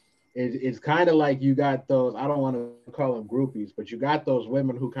too, it's kind of like you got those, I don't want to call them groupies, but you got those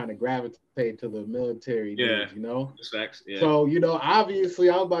women who kind of gravitate to the military dudes, So obviously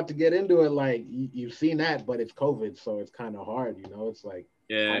I'm about to get into it, like you've seen that, but it's COVID, so it's kind of hard, it's like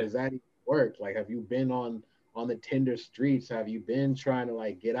how does that work? Like have you been on on the Tinder streets? Have you been trying to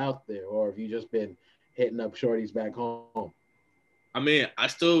like get out there, or have you just been hitting up shorties back home? I mean, I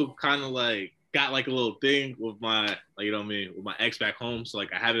still kind of like got like a little thing with my like you know what I mean with my ex back home. So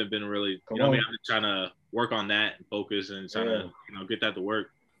like I haven't been really you Come know what I mean. on. I've been trying to work on that and focus and trying to Yeah. get that to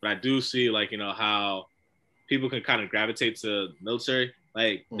work. But I do see like how people can kind of gravitate to military.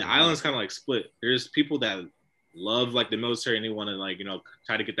 Like the Hmm. island's kind of like split. There's people that love like the military and they want to like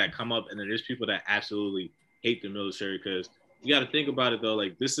try to get that come up, and then there's people that absolutely hate the military because you got to think about it though.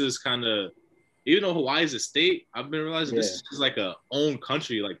 Like this is kind of even though Hawaii is a state, I've been realizing this Yeah. is like a own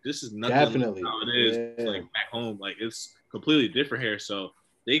country. Like this is nothing like Definitely. how it is Yeah. like back home. Like it's completely different here. So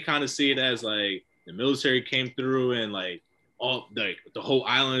they kind of see it as like the military came through and like all like the whole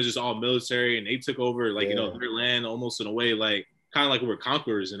island is just all military and they took over like Yeah. their land almost in a way like kind of like we're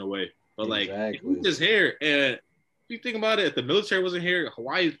conquerors in a way. But like if we Exactly. just here and if you think about it, if the military wasn't here,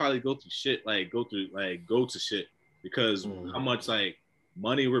 Hawaii would probably go to shit because how Hmm. much like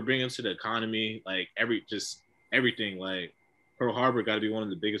money we're bringing to the economy, like everything. Like Pearl Harbor got to be one of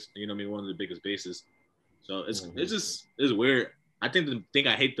the biggest, one of the biggest bases. So Hmm. it's weird. I think the thing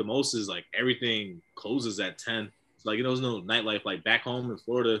I hate the most is like everything closes at 10. So like there's no nightlife. Like back home in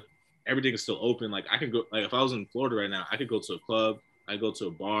Florida, everything is still open. Like I can go like if I was in Florida right now, I could go to a club, I go to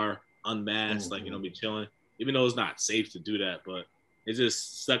a bar, unmasked, like Hmm. be chilling. Even though it's not safe to do that, but it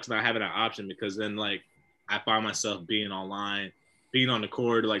just sucks not having that option because then like I find myself being online, being on the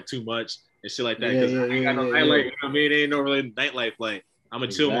court like too much and shit like that Yeah. because Yeah. I ain't Yeah. got no Yeah. nightlife. Yeah. You know what I mean? It ain't no really nightlife. Like I'm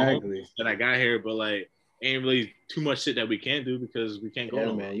gonna chill with my Exactly. homies that I got here, but like ain't really too much shit that we can't do because we can't go Yeah,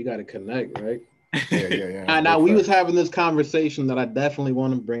 nowhere. man. You got to connect, right? Yeah, yeah, yeah. That's Now, a big we was fact. having this conversation that I definitely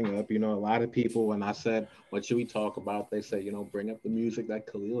want to bring up. A lot of people when I said what should we talk about, they say, bring up the music that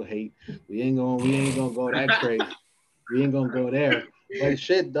Khalil hate. We ain't gonna go that crazy. We ain't gonna go there. But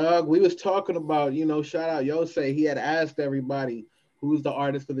shit, dog, we was talking about, shout out Yosei. He had asked everybody who's the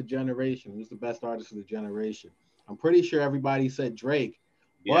artist of the generation, who's the best artist of the generation. I'm pretty sure everybody said Drake,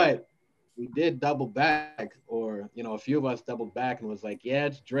 Yeah. but we did double back, or a few of us doubled back and was like, yeah,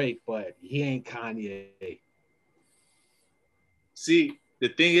 it's Drake, but he ain't Kanye. See, the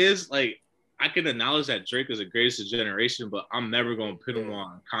thing is, like, I can acknowledge that Drake is the greatest of generation, but I'm never gonna put him Yeah,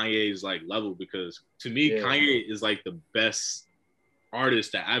 on Kanye's like level because to me, yeah, Kanye is like the best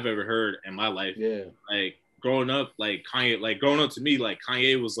artist that I've ever heard in my life. yeah, Like growing up, like Kanye, like growing up to me, like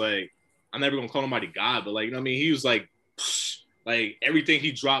Kanye was like, I'm never gonna call nobody God, but like you know what I mean, he was like everything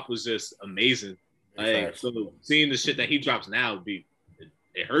he dropped was just amazing. Big Like facts. so, seeing the shit that he drops now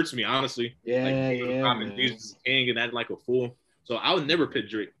it hurts me honestly. Like yeah, yeah, dropping man. Jesus is King and acting like a fool. So I would never pick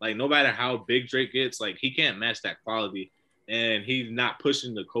Drake. Like no matter how big Drake gets, like he can't match that quality, and he's not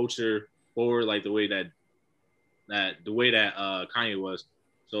pushing the culture forward like the way that Kanye was.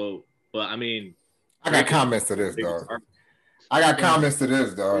 So, but I mean, I got Drake is comments to the this, biggest dog. artist. I got Speak on it. comments to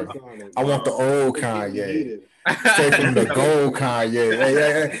this, dog. Speak on it, I want the man. old It's getting Kanye. heated. Straight from the gold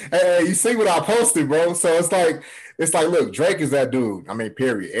Kanye. Hey, you see what I posted, bro? So it's like, look, Drake is that dude. I mean,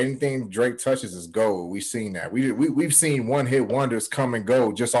 period. Anything Drake touches is gold. We've seen that. We've seen one hit wonders come and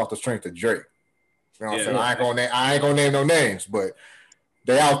go just off the strength of Drake. You know what I'm saying? Yeah, Yeah. I ain't gonna name no names, but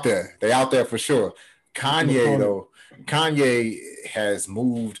they out there. They out there for sure. Kanye Component. though, Kanye has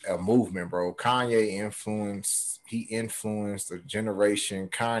moved a movement, bro. He influenced a generation.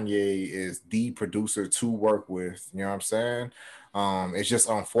 Kanye is the producer to work with. You know what I'm saying? It's just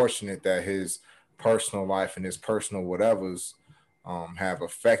unfortunate that his personal life and his personal whatevers have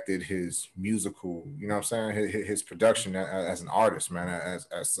affected his musical. You know what I'm saying? His production as an artist, man,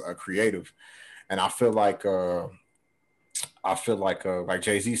 as a creative. And like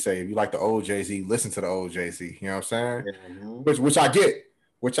Jay Z say, if you like the old Jay Z, listen to the old Jay Z. You know what I'm saying? yeah, Hmm.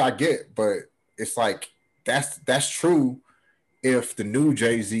 Which I get, but it's like that's true if the new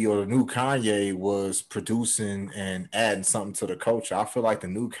Jay Z or the new Kanye was producing and adding something to the culture. I feel like the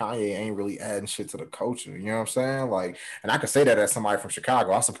new Kanye ain't really adding shit to the culture. You know what I'm saying? Like, and I can say that as somebody from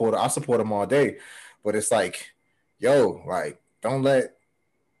Chicago. I support him all day, but it's like, yo, like, don't let,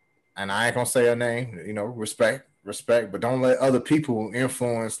 and I ain't gonna say her name, respect, but don't let other people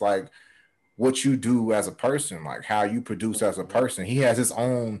influence like what you do as a person, like how you produce as a Hmm. person. He has his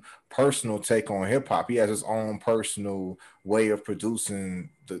own personal take on hip hop. He has his own personal way of producing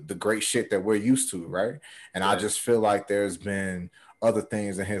the great shit that we're used to, right? And I yeah, just feel like there's been other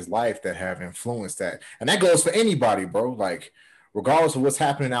things in his life that have influenced that. And that goes for anybody, bro. Like, regardless of what's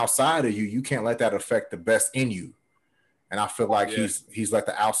happening outside of you, you can't let that affect the best in you. And I feel like yeah. he's let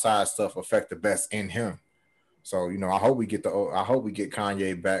the outside stuff affect the best in him. So I hope we get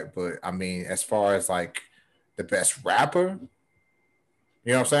Kanye back. But I mean, as far as like the best rapper,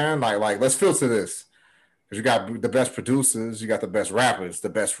 you know what I'm saying? Like let's filter this Because you got the best producers, you got the best rappers. The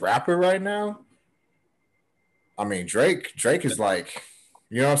best rapper right now, I mean, Drake. Drake is like,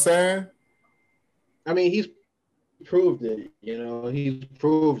 you know what I'm saying? I mean, he's proved it. You know, he's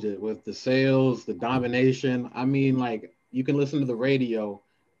proved it with the sales, the domination. I mean, like you can listen to the radio,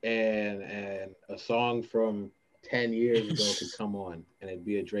 and a song from 10 years ago could come on, and it'd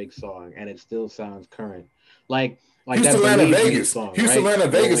be a Drake song, and it still sounds current. Like Houston, that Atlanta, "Believe Me" Vegas. song, Houston, right?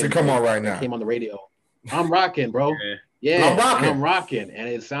 Atlanta, Vegas can Wylin come on Drake right that now. came on the radio. I'm rocking, bro. Yeah. I'm Yeah, rocking. I'm rocking, and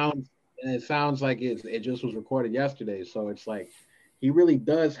it sounds like it just was recorded yesterday. So it's like he really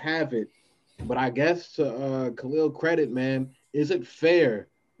does have it. But I guess to Khalil credit, man, is it fair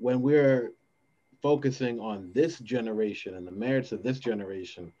when we're focusing on this generation and the merits of this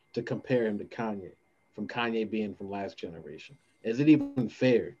generation to compare him to Kanye, from Kanye being from last generation? Is it even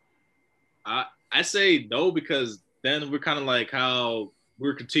fair? I say no because then we're kind of like how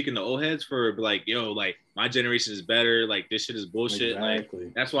we're critiquing the old heads for like, yo, like my generation is better, like this shit is bullshit. Exactly.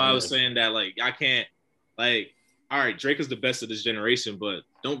 Like that's why I was Yes. saying that like I can't like all right, Drake is the best of this generation, but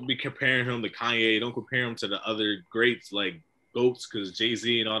don't be comparing him to Kanye. Don't compare him to the other greats like goats because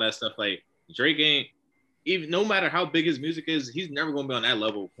Jay-Z and all that stuff. Like Drake ain't even no matter how big his music is, he's never gonna be on that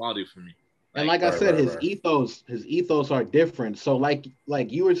level of quality for me. And like I Right, said, right, his right. ethos are different. So like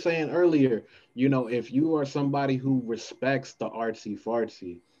you were saying earlier, you know, if you are somebody who respects the artsy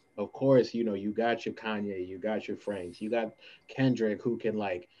fartsy, of course, you know, you got your Kanye, you got your Franks, you got Kendrick who can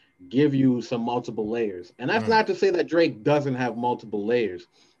like give you some multiple layers. And that's Mm. not to say that Drake doesn't have multiple layers,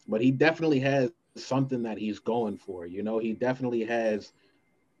 but he definitely has something that he's going for. You know, he definitely has.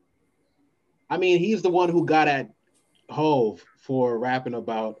 I mean, he's the one who got at Hove for rapping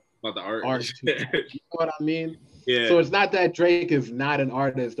about About the art. art too much. You know what I mean? Yeah. So it's not that Drake is not an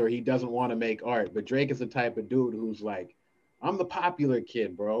artist or he doesn't want to make art, but Drake is the type of dude who's like, I'm the popular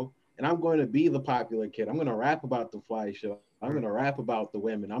kid, bro, and I'm going to be the popular kid. I'm going to rap about the fly show. I'm going to rap about the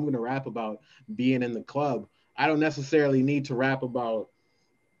women. I'm going to rap about being in the club. I don't necessarily need to rap about,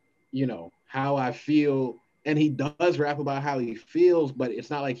 you know, how I feel. And he does rap about how he feels, but it's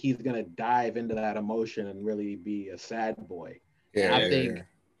not like he's going to dive into that emotion and really be a sad boy. And Yeah, I yeah, think yeah.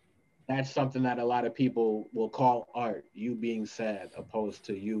 that's something that a lot of people will call art, you being sad opposed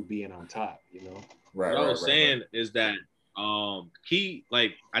to you being on top, you know? Right, What I right, was right, right. saying is that he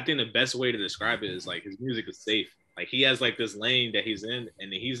like I think the best way to describe it is like his music is safe. Like he has like this lane that he's in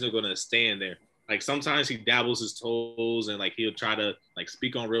and he's not gonna stay in there. Like sometimes he dabbles his toes and like he'll try to like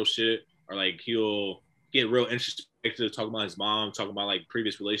speak on real shit or like he'll get real introspective, talk about his mom, talk about like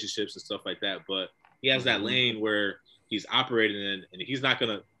previous relationships and stuff like that. But he has that lane where he's operating in and he's not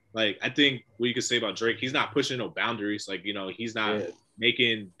gonna like I think what you could say about Drake, he's not pushing no boundaries. Like, you know, he's not Yeah.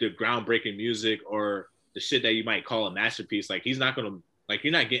 making the groundbreaking music or the shit that you might call a masterpiece. Like he's not gonna like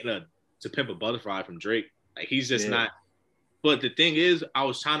you're not getting a to pimp a butterfly from Drake. Like he's just Yeah. not. But the thing is, I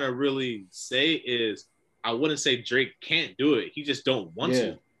was trying to really say is I wouldn't say Drake can't do it. He just don't want Yeah.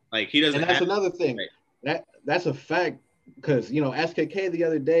 to. Like he doesn't And that's have. another thing. Like, That's a fact because you know SKK the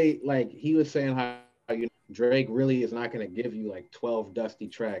other day, like he was saying how you know, Drake really is not going to give you like 12 dusty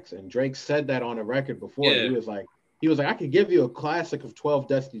tracks, and Drake said that on a record before. yeah, He was like, I could give you a classic of 12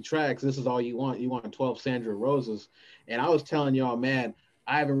 dusty tracks. This is all you want. You want 12 Sandra Roses, and I was telling y'all, man,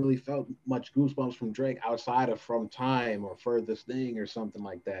 I haven't really felt much goosebumps from Drake outside of From Time or Furthest Thing or something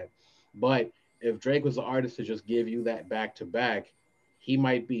like that. But if Drake was the artist to just give you that back to back, he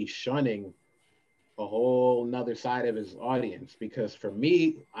might be shunning a whole nother side of his audience because for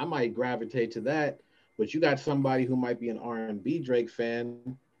me I might gravitate to that, but you got somebody who might be an R&B Drake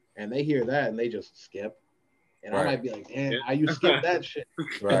fan and they hear that and they just skip, and I Right, might be like, damn, how you skip yeah. that shit? But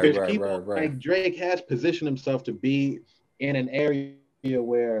right, there's right, people right, right. like Drake has positioned himself to be in an area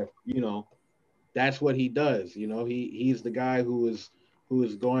where you know that's what he does. You know, he's the guy who is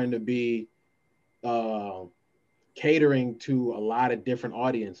going to be uh, catering to a lot of different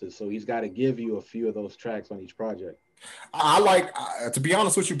audiences. So he's got to give you a few of those tracks on each project. I like to be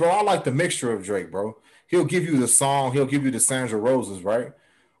honest with you, bro. I like the mixture of Drake, bro. He'll give you the song, he'll give you the Sandra Roses, right?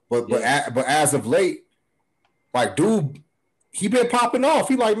 Yeah, But as of late, like dude, he been popping off.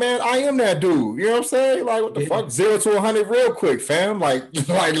 He like, man, I am that dude. You know what I'm saying? Like, what the yeah, fuck? 0 to 100 real quick, fam. Like,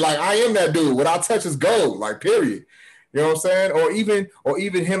 like I am that dude. What I touch is gold. Like, period. You know what I'm saying? Or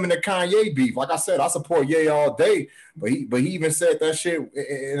even him and the Kanye beef. Like I said, I support Ye all day. But he even said that shit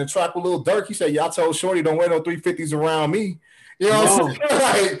in a track with Lil Durk. He said, "Yeah, I told Shorty don't wear no 350s around me." You know come what I'm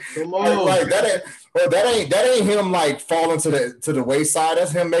on, saying? like, come like on. that ain't. Well, that ain't him like falling to the wayside.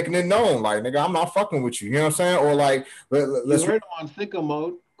 That's him making it known. Like, nigga, I'm not fucking with you. You know what I'm saying? Or like, You let's heard him on Sicko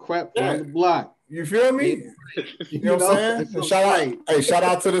Mode, crept yeah, on the block. You feel me? You know what I'm saying? Shout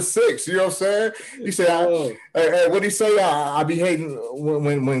out to the six. You know what I'm saying? He said, what he say? I be hating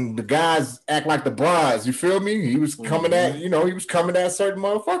when the guys act like the bras. You feel me? He was coming at, he was coming at certain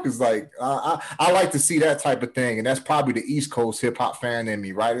motherfuckers. Like I like to see that type of thing, and that's probably the East Coast hip hop fan in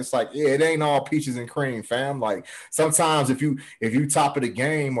me, right? It's like, yeah, it ain't all peaches and cream, fam. Like sometimes if you top of the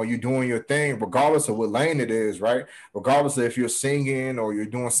game or you're doing your thing, regardless of what lane it is, right? Regardless of if you're singing or you're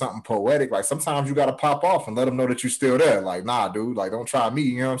doing something poetic, like sometimes you got to pop off and let them know that you're still there. Like, nah, dude, like don't try me.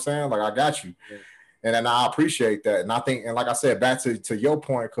 You know what I'm saying? Like I got you. Yeah. And I appreciate that. And I think, and like I said, back to your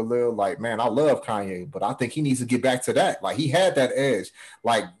point, Khalil, like, man, I love Kanye, but I think he needs to get back to that. Like he had that edge.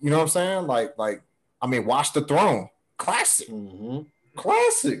 Like, you know what I'm saying? Like, I mean, Watch the Throne. Classic. Mm-hmm.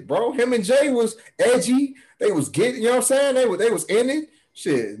 Classic, bro. Him and Jay was edgy. They was getting, you know what I'm saying? They was in it.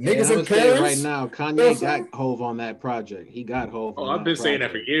 Shit, niggas in Paris. Right now, Kanye got Hove on that project. He got Hove. Oh, I've been saying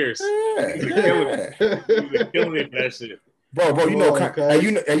that for years. Yeah, He's been killing it for that shit. Bro, you know,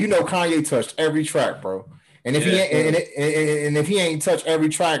 Kanye touched every track, bro. And if he ain't touched every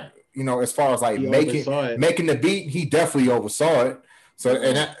track, you know, as far as like making the beat, he definitely oversaw it. So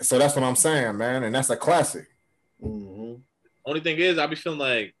so that's what I'm saying, man. And that's a classic. Mm-hmm. Only thing is, I'll be feeling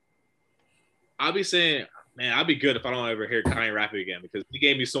like I'll be saying, man, I'd be good if I don't ever hear Kanye rap again because he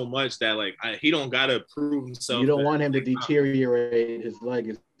gave me so much that like he don't gotta prove himself. You don't want him to deteriorate his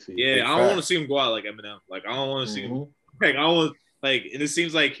legacy. Yeah, I don't want to see him go out like Eminem. Like I don't want to see him. Like I want and it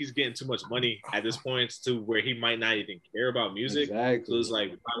seems like he's getting too much money at this point to where he might not even care about music. Exactly. So it's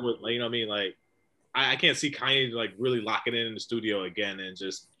like I would, like, you know what I mean? Like I can't see Kanye like really locking in the studio again and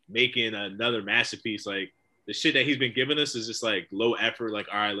just making another masterpiece. Like the shit that he's been giving us is just like low effort. Like,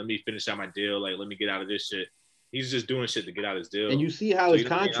 all right, let me finish out my deal. Like, let me get out of this shit. He's just doing shit to get out his deal. And you see how his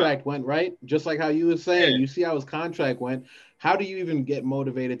contract went, right? Just like how you were saying, you see how his contract went. How do you even get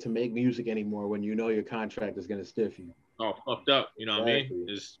motivated to make music anymore when you know your contract is going to stiff you? Oh, fucked up. You know what I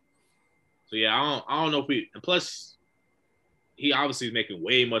mean? So yeah, I don't know if and plus he obviously is making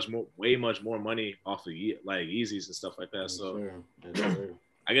way much more money off of like Yeezys and stuff like that. So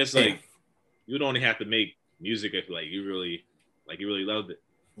I guess like you would only have to make music if like you really loved it.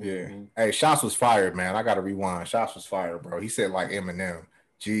 Yeah. Mm-hmm. Hey, Shots was fired, man. I gotta rewind. Shots was fired, bro. He said like Eminem.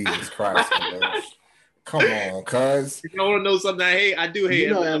 Jesus Christ, man. Come on, cuz. You want to know something I hate? I do hate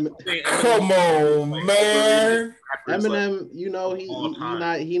Eminem. Come on, man. Eminem, you know, he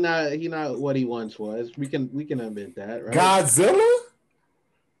not what he once was. We can admit that, right? Godzilla?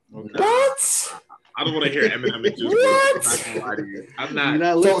 Okay. What? I don't want to hear Eminem in What? I'm not. You're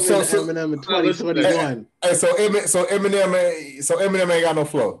not listening to Eminem in 2021. Hey, so Eminem ain't got no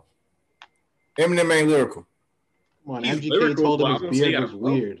flow. Eminem ain't lyrical. Come on, MGK told him his beard was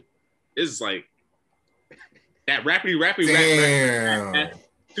weird. It's like that rappy rap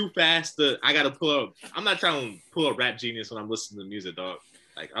too fast. I gotta pull up. I'm not trying to pull up Rap Genius when I'm listening to music, dog.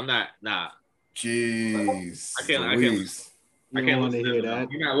 Like I'm not. Nah. Jeez. I can't listen to hear that.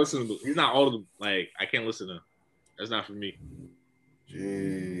 You're not listening to. He's not all of them. Like I can't listen to him. That's not for me.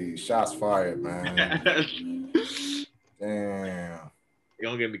 Jeez, shots fired, man. Damn. They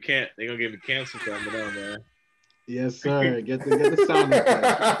gonna get me canceled for Eminem, man. Yes, sir. Get the sound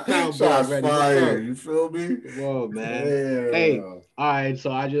effect. Shots fired. You feel me? Whoa, man. Damn. Hey, all right.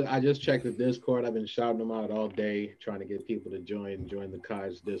 So I just checked the Discord. I've been shouting them out all day, trying to get people to join the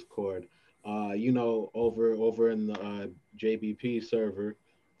Kai's Discord. You know, over in the JBP server,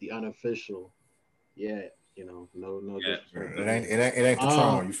 the unofficial. Yeah, you know, no. Yeah. It ain't the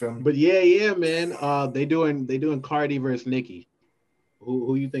tone. You feel me? But yeah, man. They doing Cardi versus Nicki.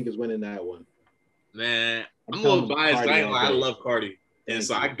 Who you think is winning that one? Man, I'm a little biased. I love Cardi, and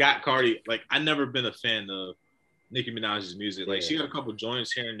so I got Cardi. Like I never been a fan of Nicki Minaj's music. Like she got a couple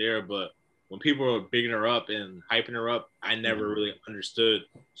joints here and there, but when people were bigging her up and hyping her up, I never really understood.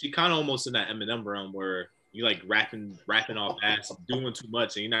 She kind of almost in that Eminem realm where you like rapping all fast, doing too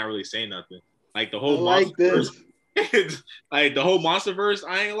much, and you're not really saying nothing. Like the whole Monsterverse, like the whole Monsterverse.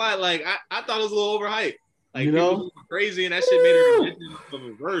 I ain't lie. Like I thought it was a little overhyped. Like you know, people crazy, and that shit made her religion of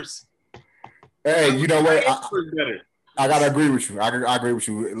a verse. Hey, you know what? I gotta agree with you. I agree with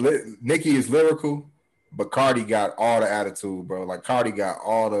you. Nicki is lyrical, but Cardi got all the attitude, bro. Like Cardi got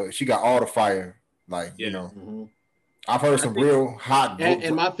all the fire. Like you know, I've heard some real hot.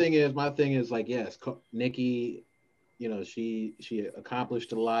 And my thing is like, yes, Nicki, you know, she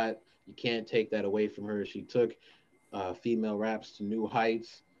accomplished a lot. You can't take that away from her. She took female raps to new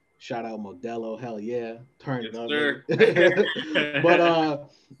heights. Shout out Modelo, hell yeah, turned up. But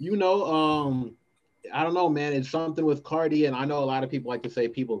you know, I don't know, man. It's something with Cardi, and I know a lot of people like to say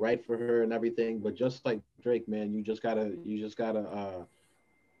people write for her and everything, but just like Drake, man, you just gotta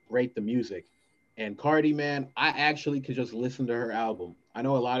rate the music. And Cardi, man, I actually could just listen to her album. I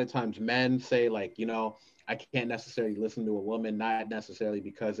know a lot of times men say, like, I can't necessarily listen to a woman, not necessarily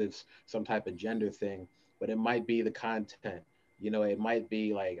because it's some type of gender thing, but it might be the content. It might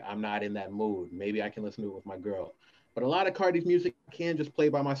be like I'm not in that mood. Maybe I can listen to it with my girl. But a lot of Cardi's music I can just play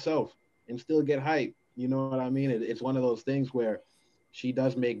by myself and still get hype. You know what I mean? It's one of those things where she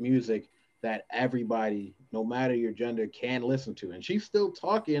does make music that everybody, no matter your gender, can listen to. And she's still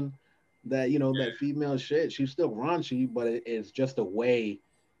talking that female shit. She's still raunchy, but it's just a way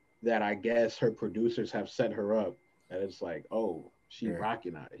that I guess her producers have set her up. That it's like, oh, she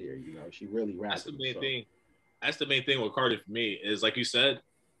rocking out here. She really rapping. That's the main thing. That's the main thing with Cardi for me is, like you said,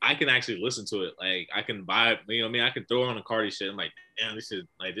 I can actually listen to it. Like I can vibe. You know what I mean? I can throw on a Cardi shit. I'm like, damn, this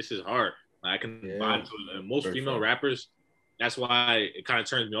is hard. Like, I can vibe to it. And most female rappers, that's why it kind of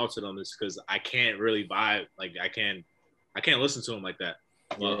turns me off to them, is because I can't really vibe. Like I can't listen to them like that.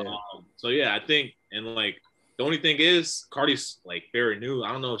 But, so yeah, I think, and like the only thing is Cardi's like very new.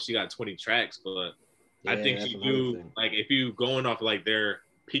 I don't know if she got 20 tracks, but I think she do. Like if you going off like their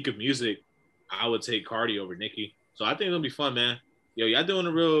peak of music, I would take Cardi over Nicki. So I think it'll be fun, man. Yo, y'all doing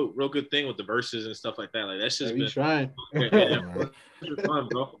a real good thing with the verses and stuff like that. Like that's just been trying. It's fun,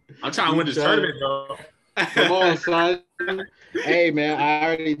 bro. I'm trying to win this tournament, bro. Come on, son. Hey, man, I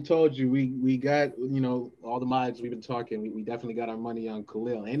already told you we got all the mods we've been talking. We definitely got our money on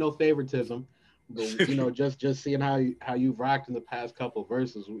Khalil. Ain't no favoritism, but just seeing how you've rocked in the past couple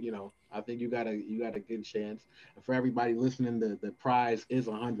verses. I think you got a good chance. And for everybody listening, the prize is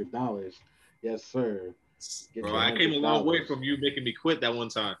 $100. Yes, sir. Bro, I came a long way from you making me quit that one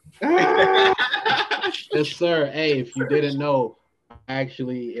time. Yes, sir. Hey, if you didn't know,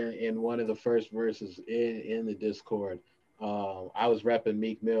 actually in one of the first verses in the Discord, I was repping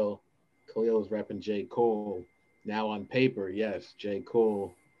Meek Mill, Khalil was repping J. Cole. Now on paper, yes, J.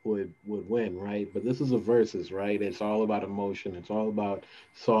 Cole would win, right? But this is a versus, right? It's all about emotion. It's all about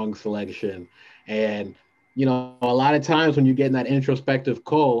song selection. And, a lot of times when you're getting that introspective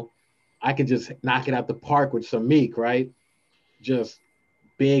Cole, I could just knock it out the park with some Meek, right? Just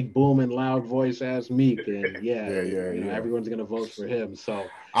big, booming, loud voice ass Meek, and everyone's gonna vote for him. So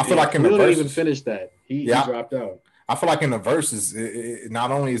I feel like in the verses, didn't even finish that. He dropped out. I feel like in the verses, it not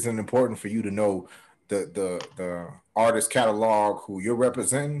only is it important for you to know the artist catalog who you're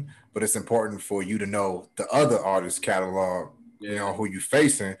representing, but it's important for you to know the other artist catalog. Who you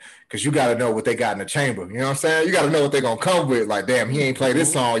facing, because you got to know what they got in the chamber. You know what I'm saying? You got to know what they're gonna come with. Like, damn, he ain't played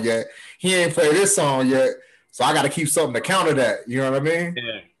this song yet. He ain't played this song yet. So I got to keep something to counter that. You know what I mean?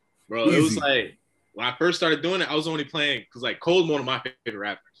 Yeah, bro. Easy. It was like when I first started doing it, I was only playing because like Cole's one of my favorite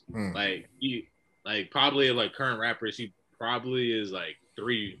rappers. Like he, like probably like current rappers, he probably is like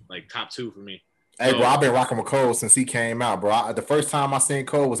top 2 for me. Hey, bro, I've been rocking with Cole since he came out, bro. The first time I seen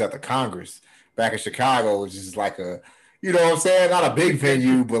Cole was at the Congress back in Chicago, which is like a, you know what I'm saying? Not a big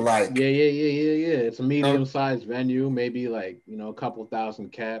venue, but like yeah. It's a medium-sized venue, maybe like a couple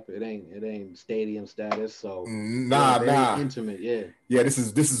thousand cap. It ain't stadium status, so nah, intimate. Yeah. This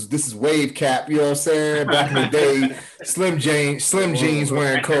is wave cap. You know what I'm saying? Back in the day, Slim jeans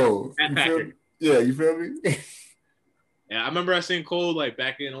wearing Cole. You feel me? Yeah, you feel me? Yeah, I remember I seen Cole like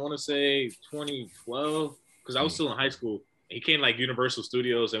back in, I want to say 2012, because I was still in high school. He came like Universal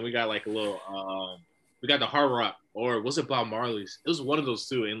Studios, and we got like a little we got the Hard Rock, or was it Bob Marley's? It was one of those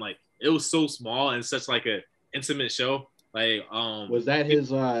two, and like it was so small and such like a intimate show. Like was that his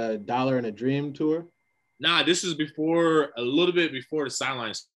Dollar and a Dream tour? Nah, this is a little bit before the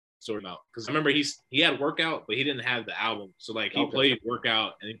Sideline sorted out. Because I remember he had Workout, but he didn't have the album. So like he played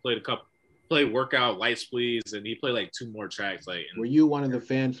Workout, and he played Workout, Lights Please, and he played like 2 more tracks. Like, were you one of the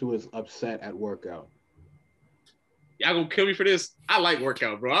fans who was upset at Workout? Y'all gonna kill me for this? I like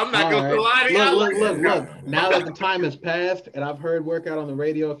Workout, bro. I'm not gonna lie to you. Look. Now that the time has passed and I've heard Workout on the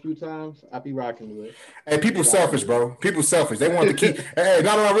radio a few times, I be rocking with it. Hey, people selfish, bro. People selfish. They want to keep. Hey,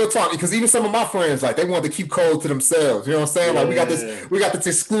 not on real talk, because even some of my friends, like, they want to keep Cole to themselves. You know what I'm saying? Like, we got this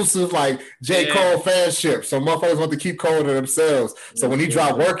exclusive like J. Cole fanship. So motherfuckers want to keep Cole to themselves. So when he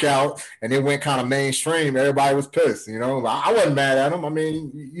dropped Workout and it went kind of mainstream, everybody was pissed. I wasn't mad at him. I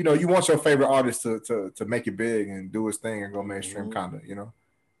mean, you want your favorite artist to make it big and do his thing and go mainstream, kind of,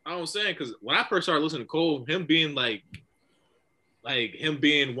 I was saying, because when I first started listening to Cole, him being him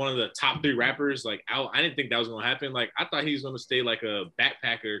being one of the top 3 rappers, like I didn't think that was gonna happen. Like I thought he was gonna stay like a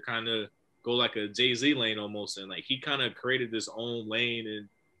backpacker, kind of go like a Jay-Z lane almost, and like he kind of created this own lane and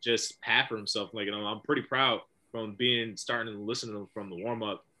just path for himself. Like I'm pretty proud from starting to listen to him from the warm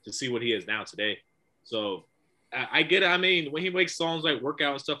up to see what he is now today. So I get it. I mean, when he makes songs like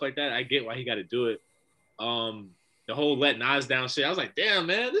Workout and stuff like that, I get why he got to do it. the whole let Nas down shit. I was like, damn,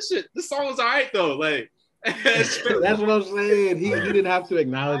 man, this song was all right though. Like, that's what I'm saying. He didn't have to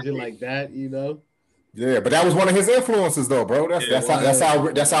acknowledge it like that, you know. Yeah, but that was one of his influences, though, bro.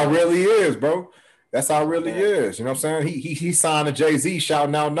 That's how real he is, bro. That's how real he is. You know what I'm saying? He signed to Jay-Z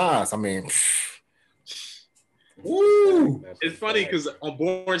shouting out Nas. I mean, woo. It's funny because on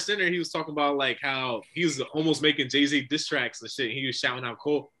Born Sinner, he was talking about like how he was almost making Jay-Z diss tracks and shit. He was shouting out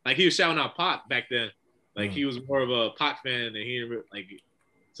Cole, like he was shouting out Pac back then. Like he was more of a Pac fan, and he like.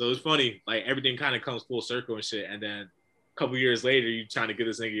 So it's funny, like everything kind of comes full circle and shit. And then a couple years later, you trying to get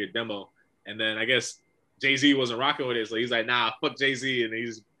this nigga your demo, and then I guess Jay-Z wasn't rocking with it, so he's like, nah, fuck Jay-Z, and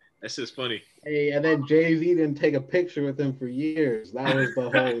that's just funny. Hey, and then Jay-Z didn't take a picture with him for years. That was the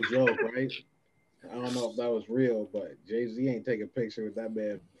whole joke, right? I don't know if that was real, but Jay-Z ain't taking a picture with that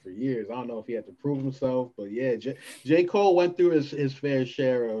man for years. I don't know if he had to prove himself, but yeah, J. Cole went through his fair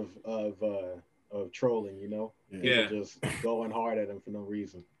share of trolling, you know? Yeah. People just going hard at him for no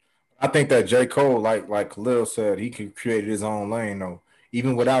reason. I think that J. Cole, like Khalil said, he could create his own lane though.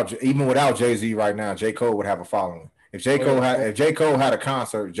 Even without Jay-Z right now, J. Cole would have a following. If J. Cole had a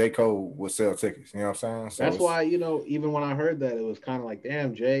concert, J. Cole would sell tickets. You know what I'm saying? So that's why, you know, even when I heard that, it was kind of like,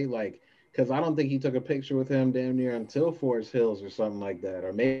 damn, Jay, like, because I don't think he took a picture with him damn near until Forest Hills or something like that,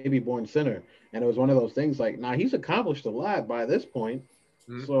 or maybe Born Sinner. And it was one of those things like, nah, he's accomplished a lot by this point.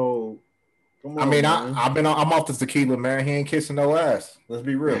 Mm-hmm. So, come on, I'm off the tequila, man. He ain't kissing no ass. Let's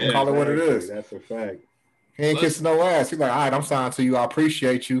be real. Call it what it is. That's a fact. He ain't kissing no ass. He's like, all right, I'm signed to you. I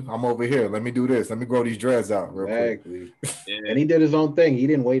appreciate you. I'm over here. Let me do this. Let me grow these dreads out real quick. Yeah. And he did his own thing. He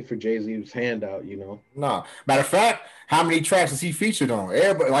didn't wait for Jay-Z's hand out, you know. Nah. Matter of fact, how many tracks has he featured on?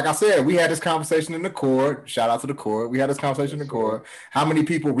 Everybody, like I said, we had this conversation in the Court. Shout out to the Court. We had this conversation in the Court. How many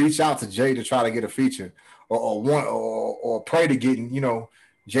people reach out to Jay to try to get a feature, or pray to get, you know,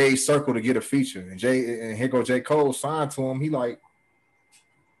 Jay's circle to get a feature? And here go J. Cole signed to him. He like,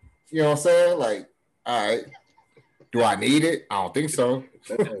 you know what I'm saying? Like, all right. Do I need it? I don't think so.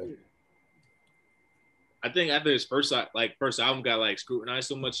 I think after his first album got like scrutinized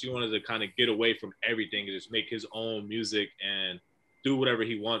so much, he wanted to kind of get away from everything and just make his own music and do whatever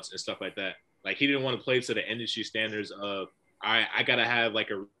he wants and stuff like that. Like he didn't want to play to the industry standards of I gotta have like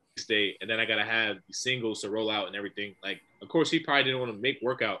a release date and then I gotta have the singles to roll out and everything. Like, of course, he probably didn't want to make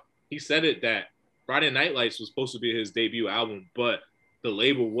workout. He said it that Friday Night Lights was supposed to be his debut album, but the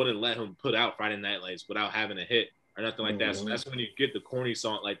label wouldn't let him put out Friday Night Lights without having a hit or nothing like that. So that's when you get the corny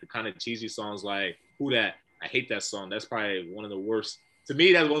song, like the kind of cheesy songs like Who Dat? I hate that song. That's probably one of the worst. To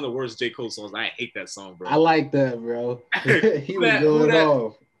me, that's one of the worst J. Cole songs. I hate that song, bro. I like that, bro. He was going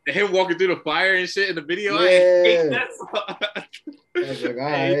off. Him walking through the fire and shit in the video. Yeah. I hate that song. I was like, all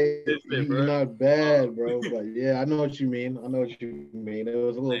right, you're not bad, bro. But yeah, I know what you mean. It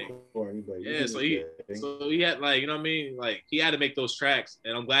was a little corny, but yeah. So he had like, you know what I mean? Like he had to make those tracks,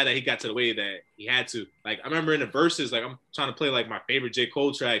 and I'm glad that he got to the way that he had to. Like I remember in the verses, like I'm trying to play like my favorite J.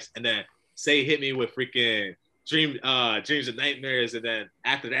 Cole tracks, and then Say hit me with freaking Dreams and Nightmares, and then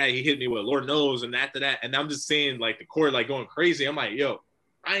after that he hit me with Lord Knows, and after that, and I'm just seeing like the chord like going crazy. I'm like, yo,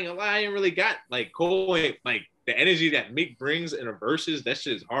 I ain't gonna lie, I ain't really got like Cole ain't like the energy that Meek brings in the verses. That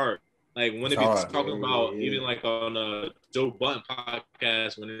shit is hard. Like when they be talking about even like on a Joe Budden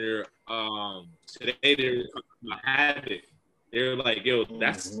podcast when they're today they're talking about Habit. They're like, yo,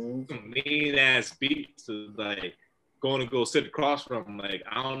 that's some mean ass beats to like going to go sit across from. Like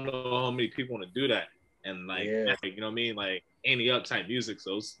I don't know how many people want to do that, and like, like you know what I mean, like any up type music.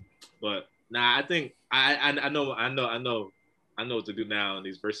 So, but nah, I think I know what to do now in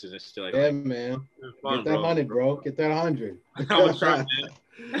these verses and shit like that. Yeah, man. Get that 100, bro. Get that 100. I'm gonna try,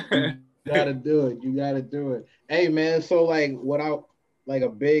 man. You gotta do it. Hey, man. So like, a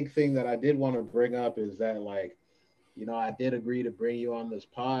big thing that I did want to bring up is that like, you know, I did agree to bring you on this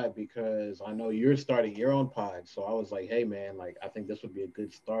pod because I know you're starting your own pod. So I was like, hey, man, like, I think this would be a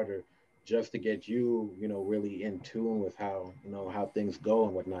good starter just to get you, you know, really in tune with how, you know, how things go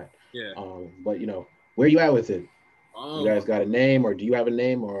and whatnot. Yeah. But, you know, where you at with it? You guys got a name, or do you have a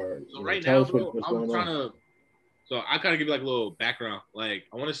name, or so right now, bro, I'm trying to. So I kind of give you like a little background. Like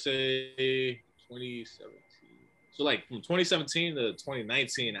I want to say 2017. So like from 2017 to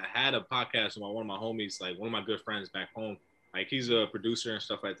 2019, I had a podcast with one of my homies, like one of my good friends back home. Like he's a producer and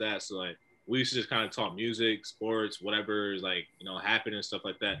stuff like that. So like we used to just kind of talk music, sports, whatever is like, you know, happening and stuff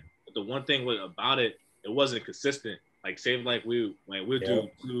like that. But the one thing about it, it wasn't consistent. Like say like we'll do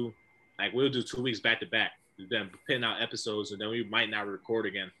 2 weeks back to back, then putting out episodes, and then we might not record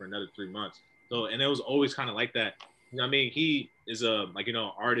again for another 3 months. So and it was always kind of like that. You know what I mean? He is a like, you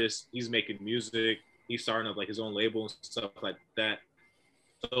know, artist. He's making music. He's starting up like his own label and stuff like that.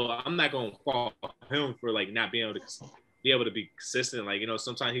 So I'm not gonna fault him for like not being able to be consistent. Like, you know,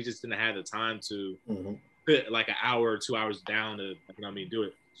 sometimes he just didn't have the time to put like an hour or 2 hours down to, you know what I mean, do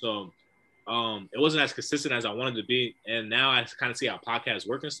it. So it wasn't as consistent as I wanted to be. And now I kind of see how podcasts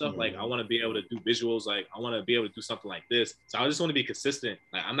work and stuff. Like I want to be able to do visuals. Like I want to be able to do something like this. So I just want to be consistent.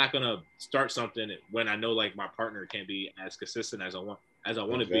 Like I'm not gonna start something when I know like my partner can't be as consistent as I want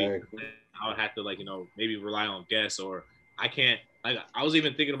to be. I would have to, like, you know, maybe rely on guests, or I can't. Like I was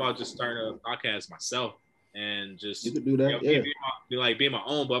even thinking about just starting a podcast myself and just, you could do that, you know, being my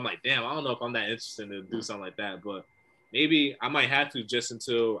own. But I'm like, damn, I don't know if I'm that interested to do something like that. But maybe I might have to, just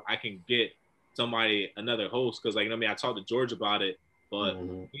until I can get somebody, another host. Because, like, you know what I mean, I talked to George about it, but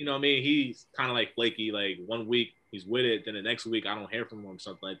you know what I mean, he's kind of like flaky. Like 1 week he's with it, then the next week I don't hear from him,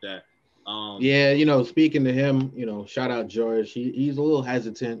 something like that. Yeah, you know, speaking to him, you know, shout out George. He's a little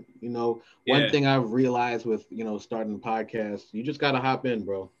hesitant. You know, one thing I've realized with, you know, starting a podcast, you just gotta hop in,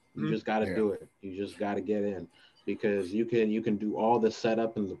 bro. You just gotta do it. You just gotta get in, because you can do all the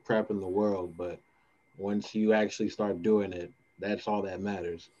setup and the prep in the world, but once you actually start doing it, that's all that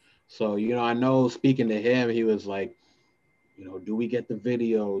matters. So, you know, I know speaking to him, he was like, you know, do we get the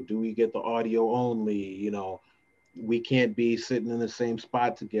video? Do we get the audio only? You know, we can't be sitting in the same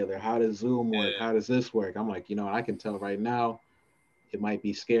spot together. How does Zoom work? How does this work? I'm like, you know, I can tell right now it might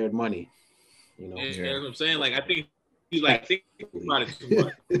be scared money. You know, that's what I'm saying. Like I think he's like thinking about it too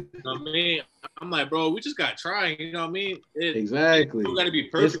much. You know what I mean? I'm like, bro, we just gotta try. You know what I mean? Exactly. It gotta be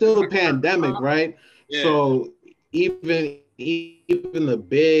perfect. It's still a pandemic, right? Yeah. So even the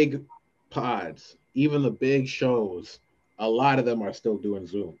big pods, even the big shows, a lot of them are still doing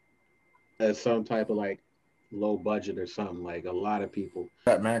Zoom as some type of like low budget or something. Like a lot of people.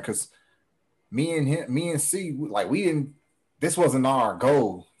 That man, because me and C, like we didn't. This wasn't our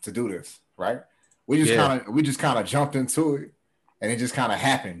goal to do this, right? We just kind of jumped into it, and it just kind of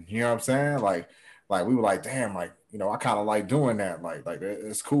happened. You know what I'm saying? Like we were like, damn, like, you know, I kind of like doing that. Like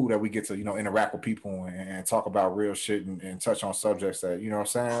it's cool that we get to, you know, interact with people and talk about real shit and touch on subjects that, you know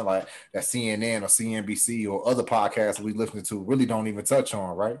what I'm saying, like that CNN or CNBC or other podcasts we listen to really don't even touch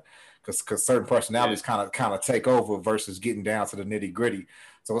on, right? Because certain personalities kind of take over versus getting down to the nitty gritty.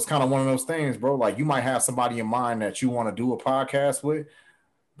 So it's kind of one of those things, bro. Like you might have somebody in mind that you want to do a podcast with,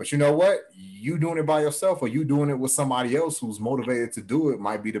 but you know what? You doing it by yourself or you doing it with somebody else who's motivated to do it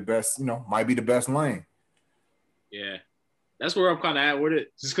might be the best, you know, might be the best lane. Yeah. That's where I'm kind of at with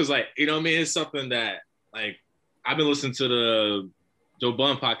it. Just because, like, you know what I mean? It's something that, like, I've been listening to the Joe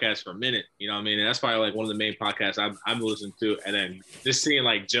Budden podcast for a minute. You know what I mean? And that's probably, like, one of the main podcasts I've been listening to. And then just seeing,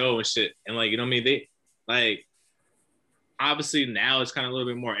 like, Joe and shit. And, like, you know what I mean? They, like, obviously now it's kind of a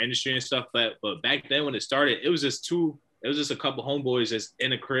little bit more industry and stuff. But back then when it started, it was just a couple homeboys just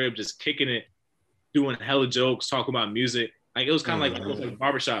in a crib, just kicking it, doing hella jokes, talking about music. Like it was kind of like, it was like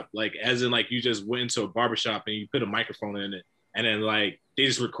barbershop, like as in like you just went into a barbershop and you put a microphone in it, and then like they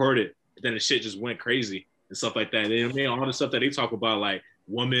just recorded, and then the shit just went crazy and stuff like that. And I mean, all the stuff that they talk about, like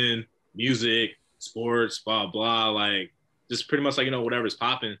women, music, sports, blah blah, like just pretty much like, you know, whatever's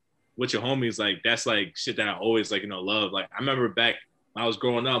popping with your homies. Like that's like shit that I always, like, you know, love. Like I remember back when I was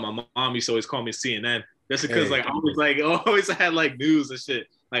growing up, my mom used to always call me CNN. That's because like I always had like news and shit.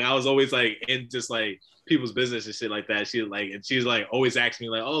 Like I was always like in just like people's business and shit like that. She's like always asking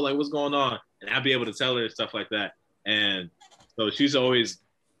me like, oh, like what's going on? And I'd be able to tell her stuff like that. And so she's always,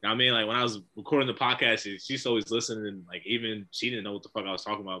 you know what I mean, like when I was recording the podcast, she's always listening, and like even she didn't know what the fuck I was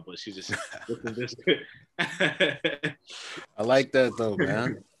talking about, but she just listened to this. I like that though,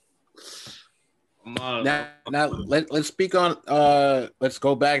 man. Now let's speak on let's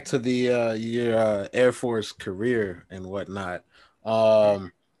go back to the your Air Force career and whatnot.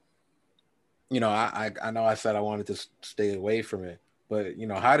 You know, I know I said I wanted to stay away from it, but you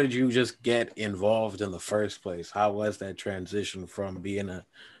know, how did you just get involved in the first place? How was that transition from being a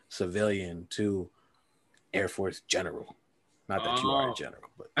civilian to Air Force general? Not that you are a general,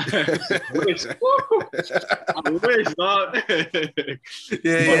 but I wish, dog.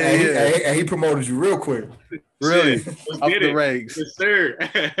 Yeah. He promoted you real quick. Really? Up the ranks. Yes, sir.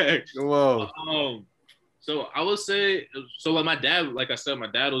 Whoa. So I would say, so like my dad, like I said, my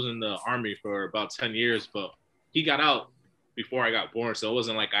dad was in the Army for about 10 years, but he got out before I got born. So it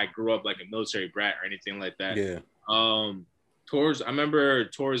wasn't like I grew up like a military brat or anything like that. Yeah. I remember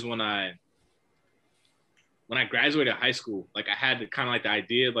towards when I graduated high school, like I had kind of like the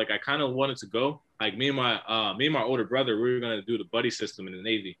idea, like I kind of wanted to go. Like me and my older brother, we were gonna do the buddy system in the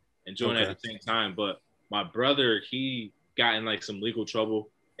Navy and join at the same time. But my brother, he got in like some legal trouble,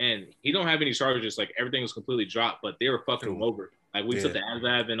 and he don't have any charges. Like everything was completely dropped, but they were fucking him over. Like we took the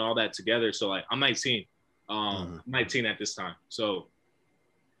ASVAB and all that together. So like I'm 19, 19 at this time. So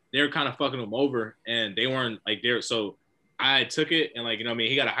they were kind of fucking him over, and they weren't like there. So I took it, and like, you know what I mean,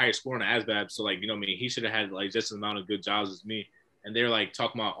 he got a higher score on the ASVAB, so like, you know what I mean, he should have had like just as amount of good jobs as me. And they're like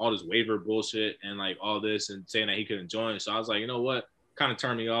talking about all this waiver bullshit and like all this and saying that he couldn't join. So I was like, you know what? Kind of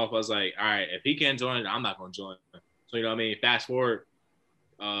turned me off. I was like, all right, if he can't join, I'm not gonna join. So you know what I mean? Fast forward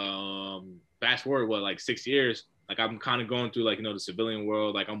what, like 6 years, like I'm kind of going through like, you know, the civilian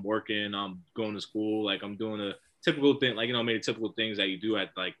world, like I'm working, I'm going to school, like I'm doing a typical thing, like, you know, maybe typical things that you do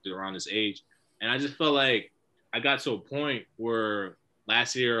at like around this age. And I just felt like I got to a point where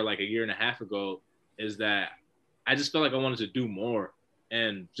last year or like a year and a half ago is that I just felt like I wanted to do more.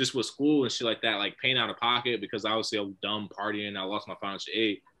 And just with school and shit like that, like paying out of pocket, because obviously I was dumb partying, I lost my financial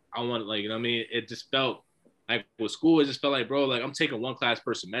aid. I wanted, like, you know what I mean? It just felt like with school, it just felt like, bro, like I'm taking one class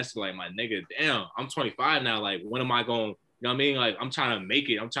per semester. Like, my nigga, damn, I'm 25 now. Like, when am I going, you know what I mean? Like, I'm trying to make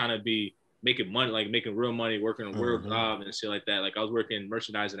it. I'm trying to be making money, like making real money, working a real job and shit like that. Like, I was working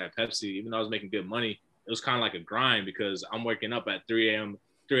merchandising at Pepsi. Even though I was making good money, it was kind of like a grind because I'm waking up at 3 a.m.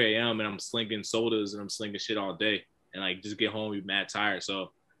 and I'm slinging sodas and I'm slinging shit all day. And like just get home, be mad tired.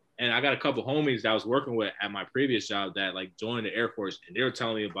 So, and I got a couple homies that I was working with at my previous job that like joined the Air Force, and they were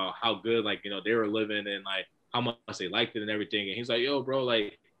telling me about how good, like, you know, they were living and like how much they liked it and everything. And he's like, yo, bro,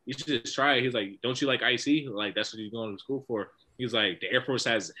 like you should just try it. He's like, don't you like IC? Like, that's what you're going to school for. He's like, the Air Force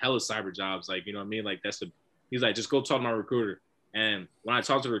has hella cyber jobs. Like, you know what I mean? Like, he's like, just go talk to my recruiter. And when I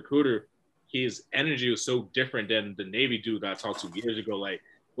talked to the recruiter, his energy was so different than the Navy dude that I talked to years ago. Like,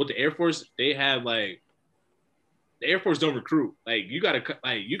 with the Air Force, they have like, the Air Force don't recruit. Like, you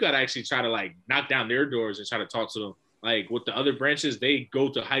gotta actually try to like knock down their doors and try to talk to them. Like with the other branches, they go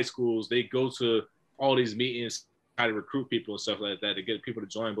to high schools, they go to all these meetings, try to recruit people and stuff like that to get people to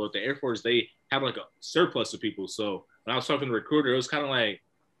join. But with the Air Force, they have like a surplus of people. So when I was talking to the recruiter, it was kind of like,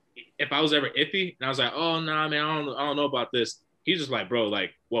 if I was ever iffy and I was like, oh no, nah, man, I don't know about this. He's just like, bro,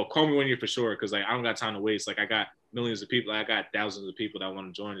 like, well, call me when you're for sure, because like I don't got time to waste. Like, I got millions of people, I got thousands of people that want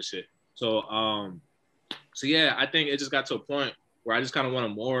to join this shit. So yeah, I think it just got to a point where I just kind of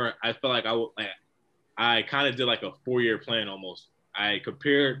wanted more. I felt like I kind of did like a 4-year plan almost. I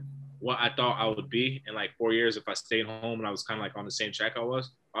compared what I thought I would be in like 4 years if I stayed home and I was kind of like on the same track I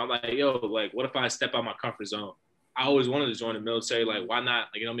was. I'm like, yo, like, what if I step out my comfort zone? I always wanted to join the military. Like, why not?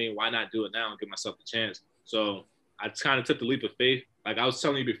 Like, you know what I mean? Why not do it now and give myself the chance? So I kind of took the leap of faith. Like I was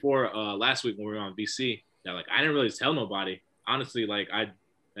telling you before last week when we were on BC that like I didn't really tell nobody. Honestly,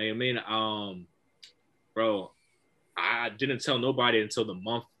 bro, I didn't tell nobody until the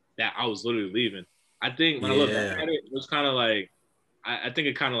month that I was literally leaving. I think when I look back at it, it was kind of like, I think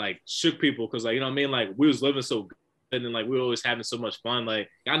it kind of like shook people because, like, you know what I mean? Like, we was living so good and like we were always having so much fun. Like,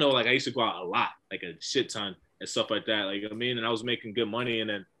 I know, like, I used to go out a lot, like a shit ton and stuff like that. Like, you know what I mean? And I was making good money, and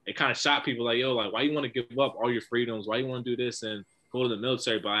then it kind of shocked people like, yo, like, why you want to give up all your freedoms? Why you want to do this and go to the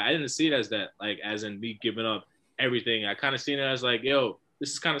military? But I didn't see it as that, like, as in me giving up everything. I kind of seen it as like, yo,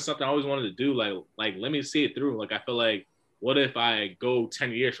 this is kind of something I always wanted to do. Like, let me see it through. Like, I feel like, what if I go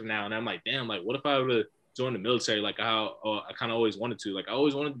 10 years from now and I'm like, damn, like, what if I would have joined the military? Like, how I kind of always wanted to. Like, I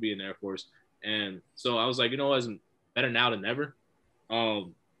always wanted to be in the Air Force. And so I was like, you know what, it's better now than never.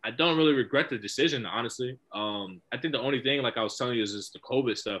 I don't really regret the decision, honestly. I think the only thing, like I was telling you, is just the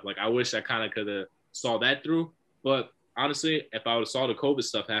COVID stuff. Like, I wish I kind of could have saw that through. But honestly, if I would have saw the COVID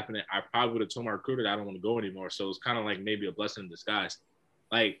stuff happening, I probably would have told my recruiter that I don't want to go anymore. So it's kind of like maybe a blessing in disguise.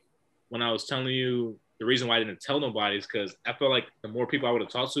 Like, when I was telling you, the reason why I didn't tell nobody is because I felt like the more people I would have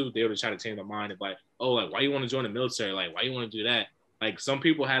talked to, they would have tried to change their mind of like, oh, like, why you want to join the military? Like, why you want to do that? Like, some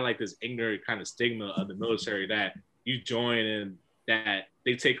people had like this ignorant kind of stigma of the military that you join and that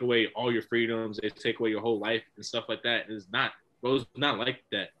they take away all your freedoms, they take away your whole life and stuff like that. And it's not, bro, it's not like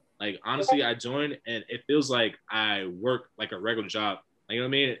that. Like, honestly, I joined and it feels like I work like a regular job. Like, you know what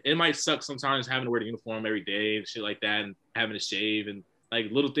I mean? It might suck sometimes having to wear the uniform every day and shit like that, and having to shave and like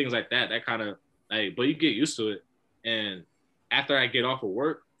little things like that. That kind of like, but you get used to it. And after I get off of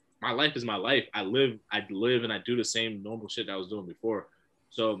work, my life is my life. I live and I do the same normal shit that I was doing before.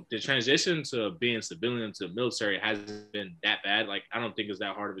 So the transition to being civilian to military hasn't been that bad. Like, I don't think it's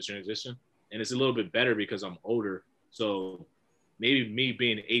that hard of a transition. And it's a little bit better because I'm older. So maybe me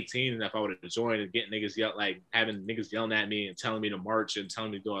being 18, and if I would have joined and getting niggas like having niggas yelling at me and telling me to march and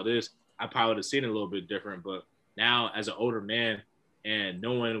telling me to do all this, I probably would have seen it a little bit different. But now, as an older man and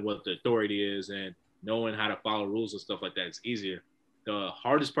knowing what the authority is and knowing how to follow rules and stuff like that, it's easier. The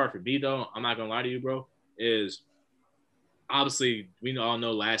hardest part for me, though, I'm not gonna lie to you, bro, is obviously we all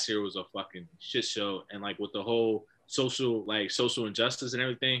know last year was a fucking shit show, and like with the whole social injustice and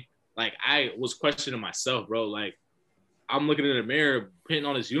everything, like I was questioning myself, bro. Like, I'm looking in the mirror, putting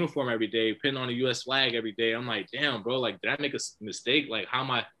on this uniform every day, putting on a U.S. flag every day. I'm like, damn, bro, like, did I make a mistake? Like, how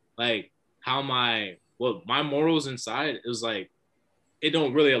am I like how my morals inside is like it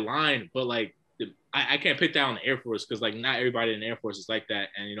don't really align, but like I can't pick that on the Air Force because like not everybody in the Air Force is like that,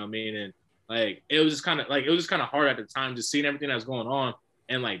 and you know what I mean. And like it was just kind of hard at the time just seeing everything that's going on,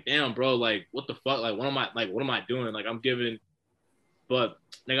 and like damn, bro, like what the fuck, like what am I doing? Like I'm giving, but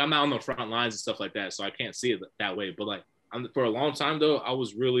like I'm not on the front lines and stuff like that, so I can't see it that way. But like for a long time though, I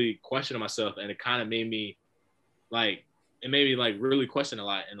was really questioning myself, and it kind of made me like it made me like really question a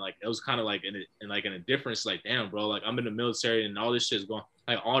lot, and like it was kind of like in a difference, like damn, bro, like I'm in the military and all this shit is going,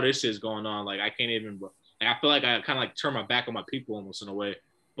 like all this shit is going on, like I can't even, like, I feel like I kind of like turn my back on my people almost in a way.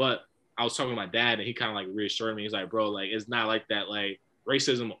 But I was talking to my dad, and he kind of like reassured me. He's like, bro, like it's not like that. Like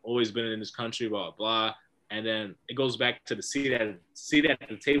racism always been in this country, blah blah. And then it goes back to the seat at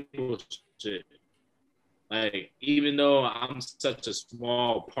the table shit. Like even though I'm such a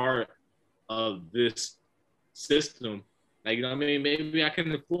small part of this system, like you know what I mean, maybe I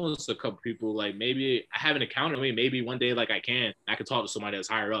can influence a couple people. Like maybe I haven't encountered me. Maybe one day like I can talk to somebody that's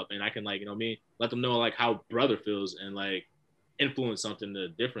higher up, and I can like you know what I mean, let them know like how brother feels and like influence something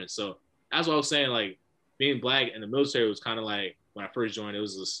different. So that's what I was saying. Like being black in the military was kind of like when I first joined, it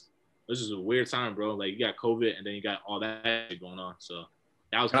was just a weird time, bro. Like you got COVID and then you got all that going on. So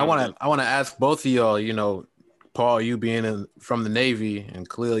that was And kind of I want to ask both of y'all, you know, Paul, you being from the Navy, and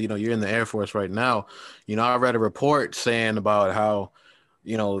Khalil, you know, you're in the Air Force right now. You know, I read a report saying about how,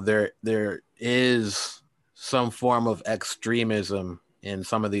 you know, there is some form of extremism in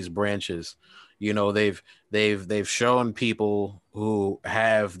some of these branches. You know, they've shown people who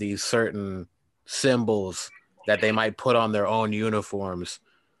have these certain symbols that they might put on their own uniforms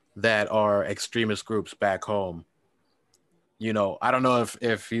that are extremist groups back home. You know, I don't know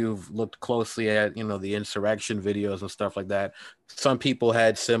if you've looked closely at, you know, the insurrection videos and stuff like that. Some people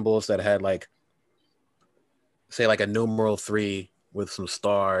had symbols that had like, say, like a numeral 3 with some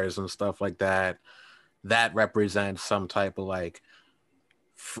stars and stuff like that. That represents some type of like,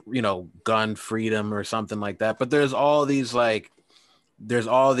 you know, gun freedom or something like that. But there's all these like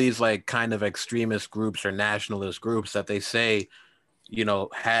kind of extremist groups or nationalist groups that they say, you know,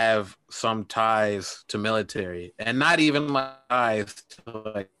 have some ties to military, and not even like ties to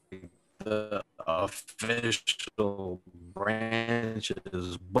like the official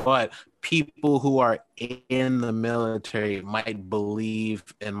branches, but people who are in the military might believe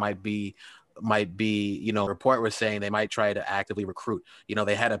and might be, you know, report was saying they might try to actively recruit. You know,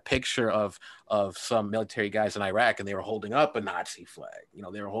 they had a picture of some military guys in Iraq, and they were holding up a Nazi flag. You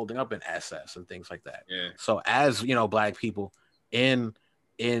know, they were holding up an SS and things like that. yeah. So as, you know, black people in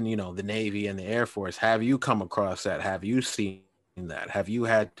you know, the Navy and the Air Force, have you come across that? Have you seen that? Have you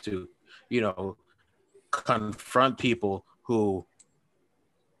had to, you know, confront people who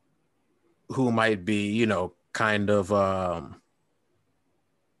might be, you know, kind of On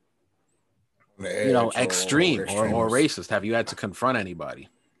the you know, edge or extreme or extremists. racist? Have you had to confront anybody?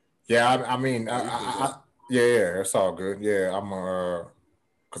 Yeah, I mean, yeah, it's all good. Yeah, I'm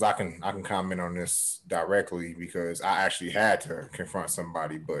because I can comment on this directly because I actually had to confront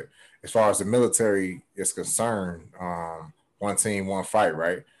somebody. But as far as the military is concerned, one team, one fight,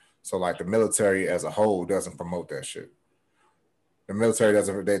 right? So like the military as a whole doesn't promote that shit. The military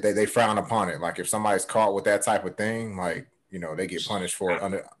doesn't. They frown upon it. Like if somebody's caught with that type of thing, like they get punished for it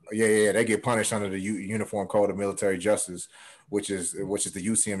under. Yeah, they get punished under the Uniform Code of Military Justice, which is the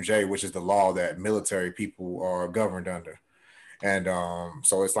UCMJ, which is the law that military people are governed under. And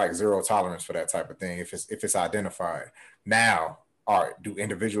so it's like zero tolerance for that type of thing if it's identified. Now, all right, do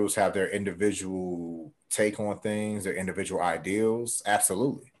individuals have their individual take on things, their individual ideals?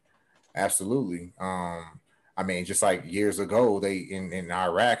 Absolutely, absolutely. I mean, just like years ago, they in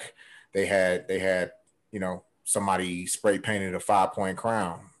Iraq, they had somebody spray painted a 5 point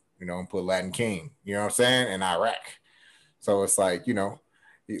crown, and put Latin King. You know what I'm saying? In Iraq, so it's like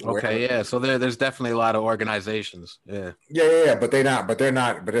Okay, wherever. yeah. So there's definitely a lot of organizations. Yeah. Yeah, but they're not.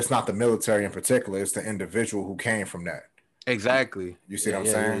 But it's not the military in particular. It's the individual who came from that. Exactly. You see Yeah, what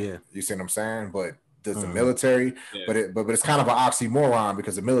I'm yeah, yeah, saying? yeah. You see what I'm saying? But does the Mhm. military? Yeah. But it's kind of an oxymoron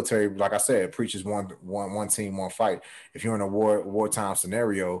because the military, like I said, preaches one team, one fight. If you're in a wartime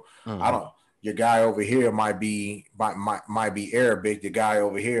scenario, I Mhm. don't. Your guy over here might be Arabic. Your guy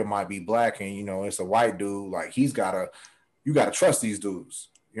over here might be black, and it's a white dude. Like you gotta trust these dudes.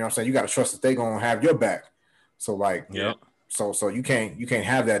 You know what I'm saying? You gotta trust that they gonna have your back. So like, Yeah. Yep. so you can't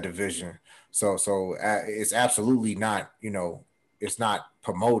have that division. So it's absolutely not, it's not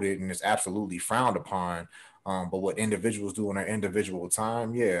promoted and it's absolutely frowned upon. But what individuals do in their individual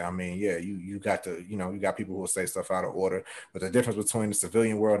time, yeah, I mean, yeah, you got to, you got people who will say stuff out of order. But the difference between the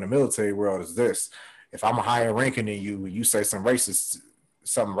civilian world and the military world is this: if I'm a higher ranking than you, and you say some racist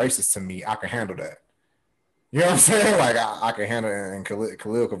something racist to me, I can handle that. You know what I'm saying? Like I can handle it, and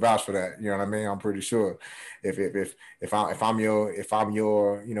Khalil could vouch for that. You know what I mean? I'm pretty sure if I'm your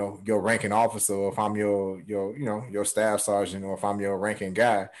your ranking officer, or if I'm your staff sergeant, or if I'm your ranking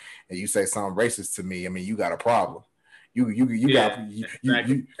guy, and you say something racist to me, I mean, you got a problem. You got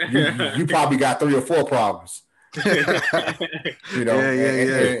exactly. you probably got 3 or 4 problems. And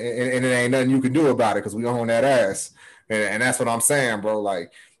it ain't nothing you can do about it because we own that ass, and that's what I'm saying, bro.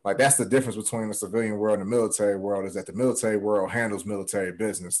 Like that's the difference between the civilian world and the military world, is that the military world handles military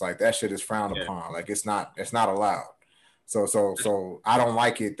business. Like that shit is frowned upon. Like it's not allowed. So I don't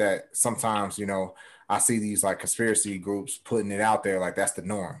like it that sometimes, I see these like conspiracy groups putting it out there like that's the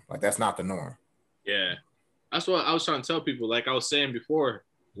norm. Like that's not the norm. Yeah. That's what I was trying to tell people. Like I was saying before,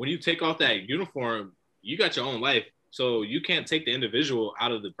 when you take off that uniform, you got your own life. So you can't take the individual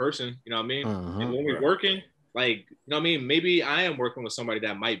out of the person. You know what I mean? Mm-hmm. And when we're working, like, you know what I mean? Maybe I am working with somebody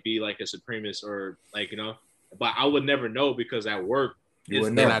that might be like a supremacist or like, but I would never know because at work, they're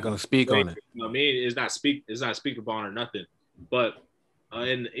not going to speak on it. You know what I mean? It's not speakable on or nothing. But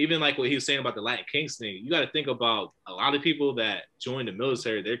and even like what he was saying about the Latin Kings thing, you got to think about a lot of people that join the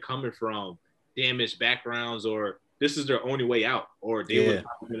military. They're coming from damaged backgrounds, or this is their only way out, or they would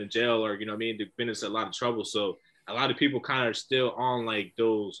have been in jail, or you know what I mean, they've been in a lot of trouble. So a lot of people kind of still on like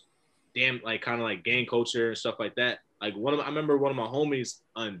those like kind of like gang culture and stuff like that. Like I remember one of my homies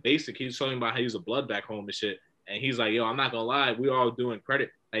on basic, he was talking about how he was a blood back home and shit. And he's like, yo, I'm not gonna lie, we were all doing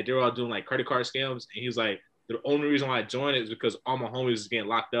they're all doing like credit card scams. And he's like, the only reason why I joined it is because all my homies was getting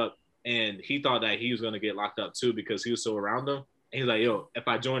locked up. And he thought that he was gonna get locked up too because he was so around them. And he's like, yo, if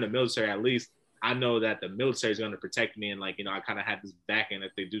I join the military, at least I know that the military is going to protect me. And like, I kind of have this backing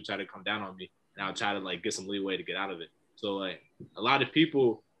if they do try to come down on me, and I'll try to like get some leeway to get out of it. So like a lot of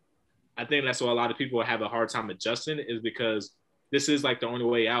people, I think that's why a lot of people have a hard time adjusting, is because this is like the only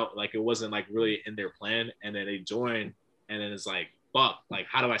way out. Like it wasn't like really in their plan. And then they join, and then it's like, fuck, like,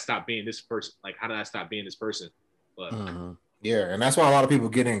 how do I stop being this person? Like, how did I stop being this person? But yeah. And that's why a lot of people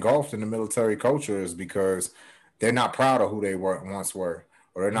get engulfed in the military culture, is because they're not proud of who they once were.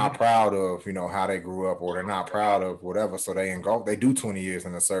 Or they're not proud of, how they grew up, or they're not proud of whatever. So they do 20 years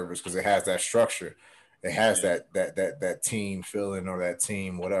in the service because it has that structure. It has that team feeling, or that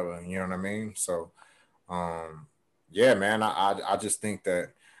team, whatever, you know what I mean? So, yeah, man, I just think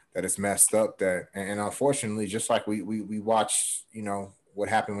that it's messed up that, and unfortunately, just like we watched, what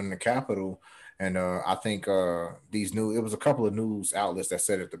happened in the Capitol. And I think it was a couple of news outlets that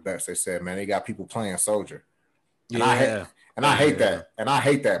said it the best. They said, man, they got people playing soldier. And I hate that. And I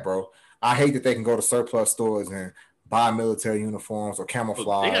hate that, bro. I hate that they can go to surplus stores and buy military uniforms or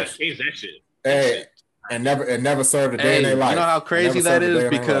camouflage. They gotta change that shit. And never serve a day in their life. You know how crazy that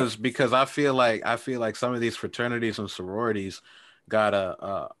is? Because I feel like some of these fraternities and sororities got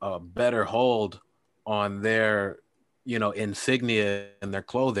a better hold on their, insignia and their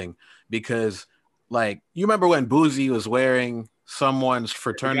clothing, because like, you remember when Boozy was wearing someone's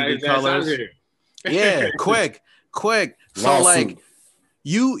fraternity colors? Yeah, quick. So like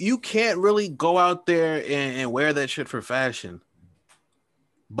you can't really go out there and wear that shit for fashion.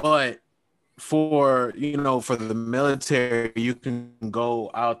 But for the military, you can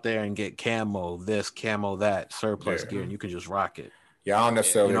go out there and get camo this, camo that, surplus gear, and you can just rock it. Yeah, I don't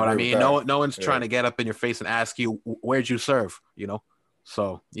necessarily. You know what I mean? No one's trying to get up in your face and ask you, where'd you serve?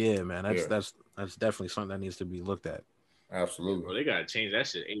 So yeah, man, that's definitely something that needs to be looked at. Absolutely. Well, they gotta change that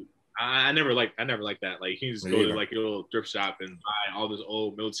shit. I never liked that. Like, you just go to like your little thrift shop and buy all this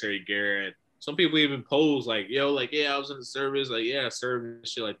old military gear, and some people even pose like, yo, like, yeah, I was in the service, like, yeah, I served and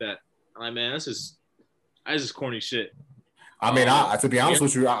shit like that. I'm like, man, that's just corny shit. I mean, to be honest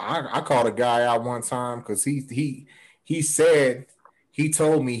with you, I called a guy out one time because he said, he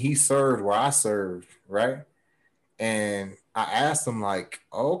told me he served where I served, right? And I asked him like,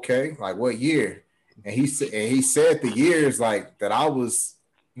 oh, okay, like what year? And he said the years like that I was,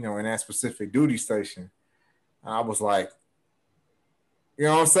 in that specific duty station. And I was like, you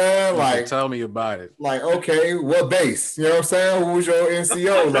know what I'm saying? Like, tell me about it. Like, okay, what base? You know what I'm saying? Who was your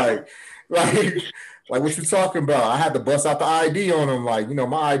NCO? like what you talking about? I had to bust out the ID on him. Like,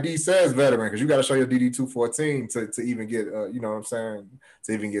 my ID says veteran, because you got to show your DD 214 to even get, you know what I'm saying,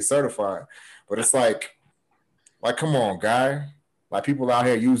 to even get certified. But it's like, come on, guy. Like, people out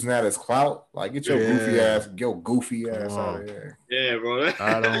here using that as clout. Like, get your goofy ass out of here. Yeah, bro.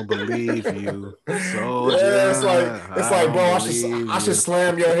 I don't believe you. Soldier. Yeah, it's like, bro, I should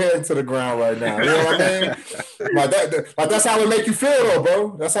slam your head into the ground right now. You know what I mean? Like that's how it make you feel, though,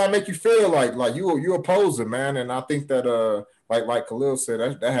 bro. That's how it make you feel. Like you a poser, man. And I think that like Khalil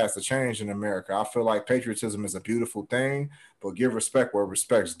said, that has to change in America. I feel like patriotism is a beautiful thing, but give respect where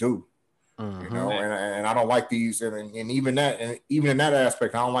respect's due. You know, and I don't like these, and even that, and even in that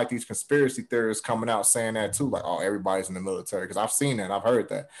aspect, I don't like these conspiracy theorists coming out saying that too, like, oh, everybody's in the military, because I've seen that, I've heard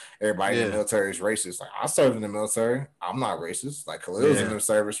that everybody in the military is racist. Like, I served in the military, I'm not racist. Like, Khalil's in the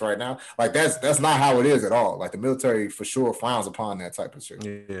service right now. Like, that's not how it is at all. Like, the military for sure frowns upon that type of shit.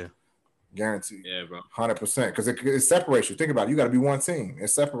 Yeah, guaranteed. Yeah, bro, 100%, because it separates you. Think about it, you got to be one team. It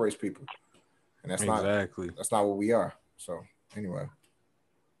separates people, and that's not what we are. So anyway.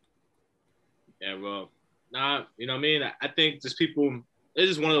 Yeah, well, nah, you know what I mean? I think just people, it's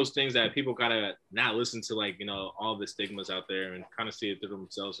just one of those things that people gotta not listen to, like, you know, all the stigmas out there and kind of see it through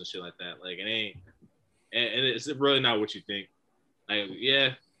themselves and shit like that. Like, it ain't, and it's really not what you think. Like,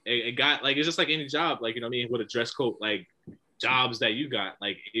 yeah, it got, like, it's just like any job, like, you know what I mean, with a dress code, like, jobs that you got,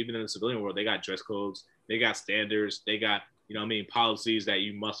 like, even in the civilian world, they got dress codes, they got standards, they got, you know what I mean, policies that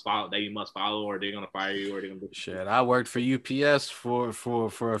you must follow, or they're gonna fire you, or they're gonna do shit. I worked for UPS for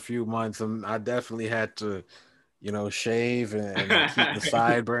a few months, and I definitely had to, you know, shave and keep the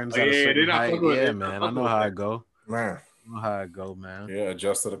sideburns at a certain height. Yeah, man, I know how it go. Man, I know how it go, man. Yeah,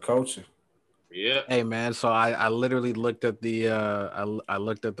 adjust to the culture. Yeah. Hey, man. So I literally looked at the I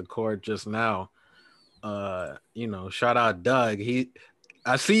looked at the court just now. You know, shout out Doug.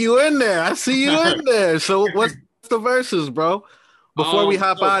 I see you in there. I see you in there. So what's the verses, bro? Before we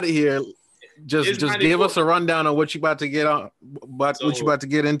hop out of here, just give us a rundown on what you about to get on, what you about to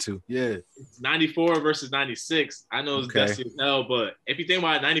get into. Yeah, 94 versus 96. I know it's dusty as hell, but if you think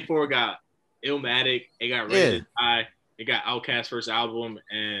about it, 94 got Illmatic, it got rated high, it got Outkast's first album,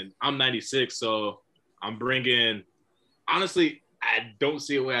 and I'm 96, so I'm bringing. Honestly, I don't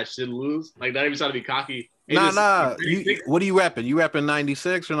see a way I should lose. Like, not even trying to be cocky. Nah. What are you rapping? You rapping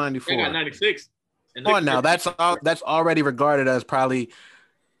 96 or 94? I got 96. Oh, now that's already regarded as probably,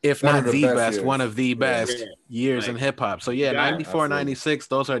 if not the best, one of the best years in hip hop. So yeah, 94, 96,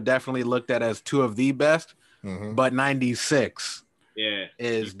 those are definitely looked at as two of the best. But 96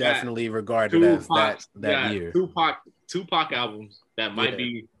 is definitely regarded as that year. Tupac albums that might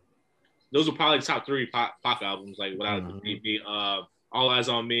be, those are probably top 3 Pac albums, like without All Eyes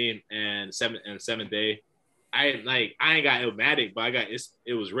on Me and Seventh Day. I ain't got Illmatic, but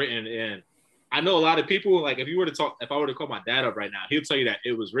it was written in. I know a lot of people, like, if I were to call my dad up right now, he'll tell you that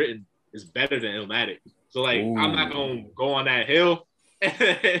It Was Written is better than Illmatic. So, like, I'm not gonna go on that hill,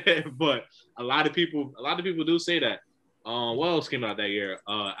 but a lot of people do say that. What else came out that year?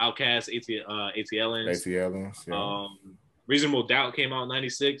 Outkast, ATLians. Yeah. Reasonable Doubt came out in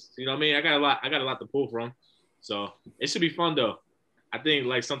 96. You know what I mean? I got a lot to pull from. So it should be fun though. I think,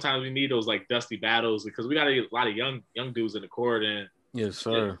 like, sometimes we need those, like, dusty battles, because we got a lot of young dudes in the court, and yes,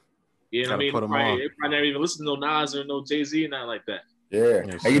 sir. You know what I mean? They probably never even listen to no Nas or no Jay-Z, nothing like that. Yeah.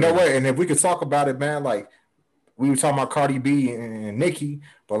 Yes, and you know what? And if we could talk about it, man, like, we were talking about Cardi B and Nicki,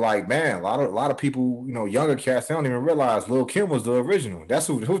 but, like, man, a lot of people, you know, younger cats, they don't even realize Lil' Kim was the original. That's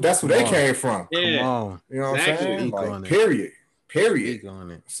who they came from. Yeah. Come on. You know what I'm saying? Like, period.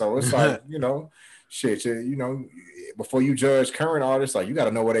 So it's like, you know, shit, you know, before you judge current artists, like, you got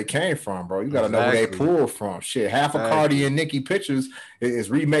to know where they came from, bro. You got to know where they pulled from. Shit, half of Cardi and Nicki pictures is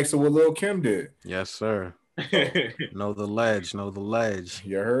remakes of what Lil' Kim did. Yes, sir. Know the ledge.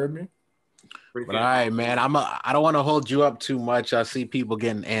 You heard me? But all right, man. I don't want to hold you up too much. I see people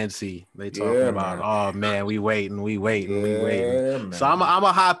getting antsy. They talking about, oh man, we waiting. Man. So I'm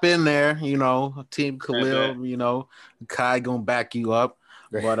gonna hop in there. You know, Team Khalil. You know, Kai gonna back you up.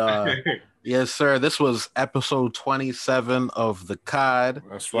 But yes, sir. This was episode 27 of the COD.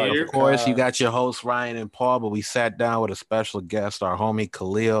 That's right. Of course, you got your hosts Ryan and Paul, but we sat down with a special guest, our homie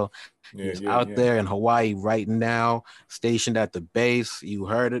Khalil. He's out there in Hawaii right now, stationed at the base. You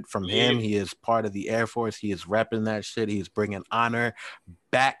heard it from him. He is part of the Air Force. He is repping that shit. He's bringing honor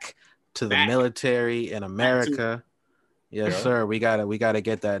back to the military in America. Yes, sir. We gotta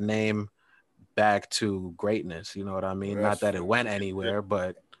get that name back to greatness. You know what I mean? Not that it went anywhere,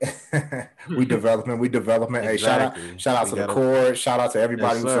 but we development. Exactly. Hey, shout out to the Corps. Shout out to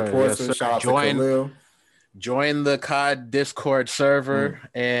everybody who supports us. Shout out to Khalil. Join the COD Discord server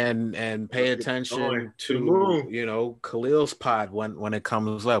and pay attention to, you know, Khalil's pod when it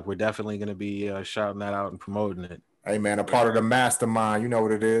comes up. We're definitely going to be shouting that out and promoting it. Hey, man, a part of the mastermind. You know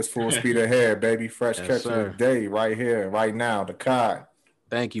what it is. Full speed ahead, baby. Fresh catch of the day right here, right now. The COD.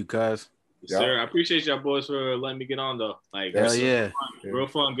 Thank you, cuz. Yes, sir. I appreciate y'all boys for letting me get on though. Like, hell yeah. Real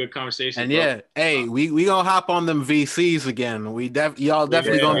fun, good conversation. And bro. yeah, hey, we gonna hop on them VCs again. Y'all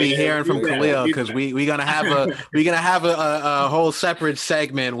definitely gonna be hearing from Khalil because we gonna have a whole separate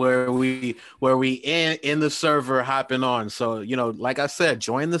segment where we in the server hopping on. So like I said,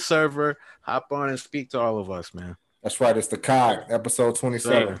 join the server, hop on and speak to all of us, man. That's right. It's the COD episode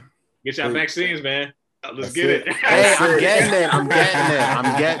 27. Get y'all vaccines, man. Let's get it. Hey, I'm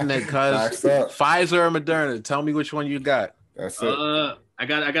getting it. Cause Pfizer or Moderna. Tell me which one you got. That's it. I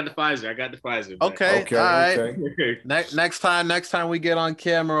got the Pfizer. Man. Okay. All right. Next time we get on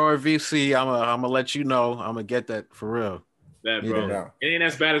camera or VC, I'm gonna let you know. I'm gonna get that for real. That bro. It ain't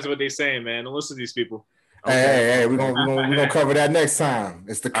as bad as what they saying, man. Don't listen to these people. Okay. Hey, we're gonna cover that next time.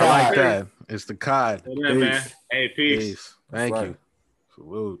 It's the COD. I like that. It's the COD. Man. Hey, peace. Thank you.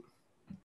 Salute.